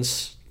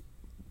men's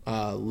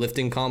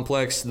lifting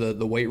complex,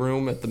 the weight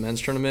room at the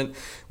men's tournament,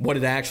 what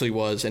it actually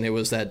was, and it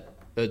was that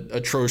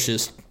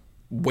atrocious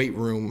weight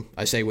room,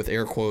 I say with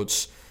air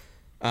quotes,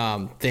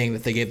 thing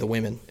that they gave the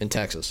women in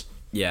Texas.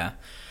 Yeah.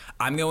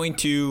 I'm going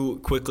to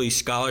quickly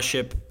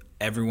scholarship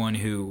everyone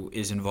who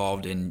is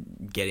involved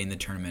in getting the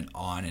tournament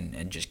on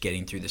and just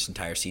getting through this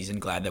entire season.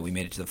 Glad that we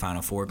made it to the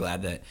Final Four.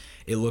 Glad that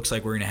it looks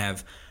like we're going to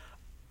have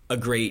a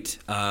great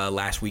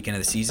last weekend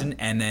of the season.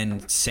 And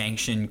then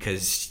sanction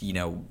because, you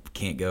know,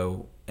 can't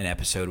go an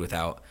episode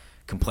without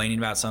complaining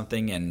about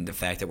something. And the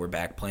fact that we're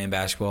back playing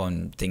basketball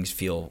and things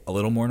feel a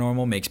little more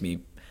normal gives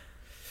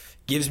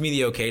me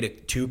the okay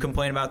to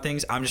complain about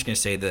things. I'm just going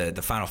to say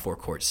the Final Four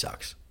court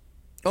sucks.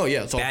 Oh,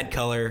 yeah. It's bad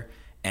color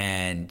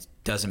and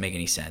doesn't make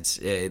any sense.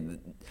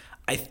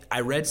 I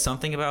read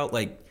something about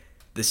like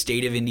the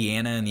state of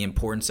Indiana and the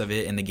importance of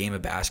it in the game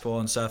of basketball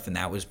and stuff, and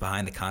that was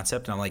behind the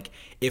concept. And I'm like,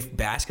 if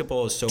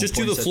basketball is so just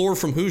important, do the floor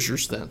from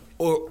Hoosiers then,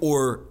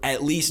 or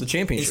at least the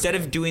championship. Instead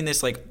of doing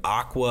this like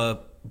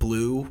aqua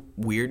blue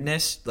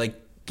weirdness, like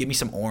give me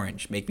some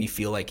orange, make me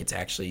feel like it's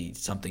actually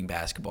something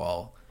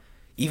basketball.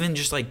 Even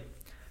just like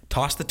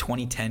toss the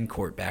 2010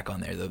 court back on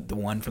there, the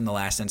one from the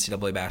last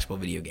NCAA basketball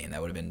video game.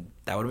 That would have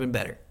been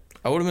better.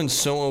 I would have been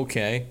so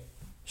okay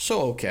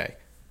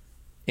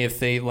if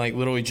they like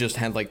literally just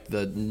had like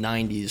the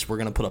 90s, we're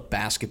going to put a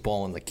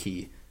basketball in the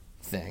key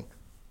thing.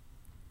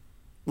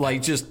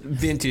 Like just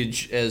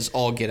vintage as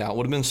all get out.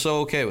 Would have been so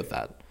okay with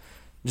that.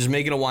 Just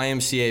make it a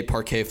YMCA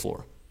parquet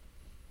floor.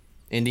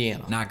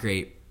 Indiana. Not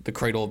great. The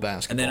cradle of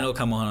basketball. And then it'll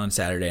come on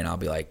Saturday and I'll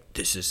be like,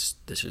 this is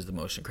the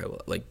most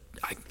incredible. Like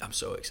I'm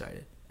so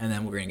excited. And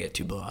then we're going to get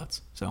 2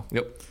 blowouts. So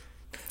yep.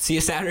 See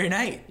you Saturday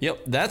night.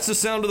 Yep. That's the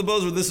sound of the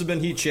buzzer. This has been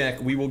Heat Check.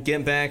 We will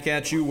get back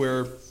at you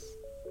where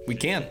we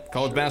can.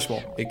 College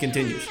basketball. It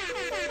continues.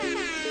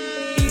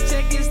 Heat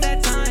check is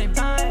that time.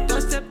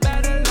 Don't step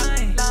out of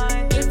line.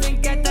 If you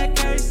get that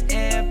curse,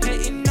 yeah,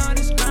 pitting on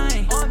this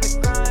grind.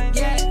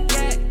 Yeah.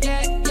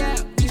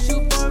 We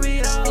shoot for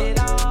it all.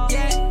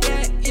 Yeah.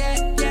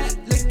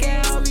 Look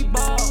at how we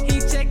ball.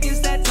 Heat check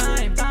is that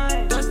time.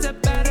 Don't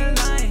step out of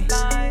line.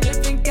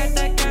 If you get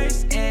that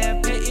curse, yeah,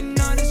 pitting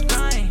on this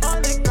grind.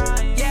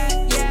 Yeah.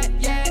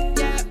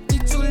 We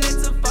too lit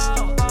to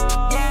fall.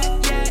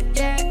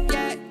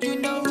 Yeah. You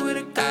know who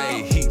to go.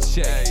 Hey, heat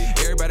check.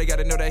 Everybody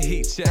gotta know that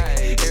heat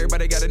check.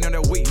 Everybody gotta know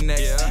that we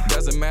next.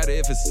 Doesn't matter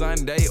if it's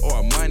Sunday or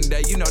a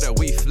Monday, you know that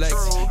we flex.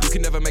 You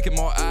can never make it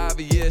more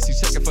obvious. You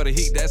checking for the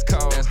heat, that's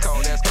cold.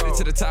 Headed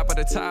to the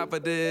top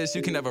of this,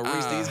 you can never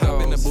reach these goals.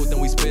 Hop in the booth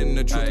and we spitting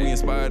the truth. We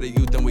inspire the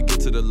youth and we get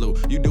to the loot.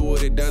 You do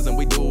what it does and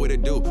we do what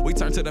it do. We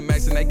turn to the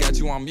max and they got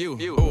you on mute.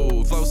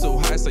 Ooh, flow so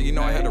high, so you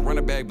know I had to run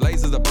it back.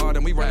 Blazers a ball,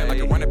 then we run it like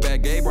a running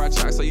back. Gabe brought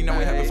chalk, so you know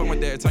we having fun with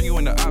that. Turn you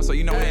into op, so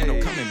you know it ain't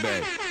no coming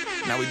back.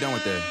 Now we done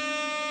with that.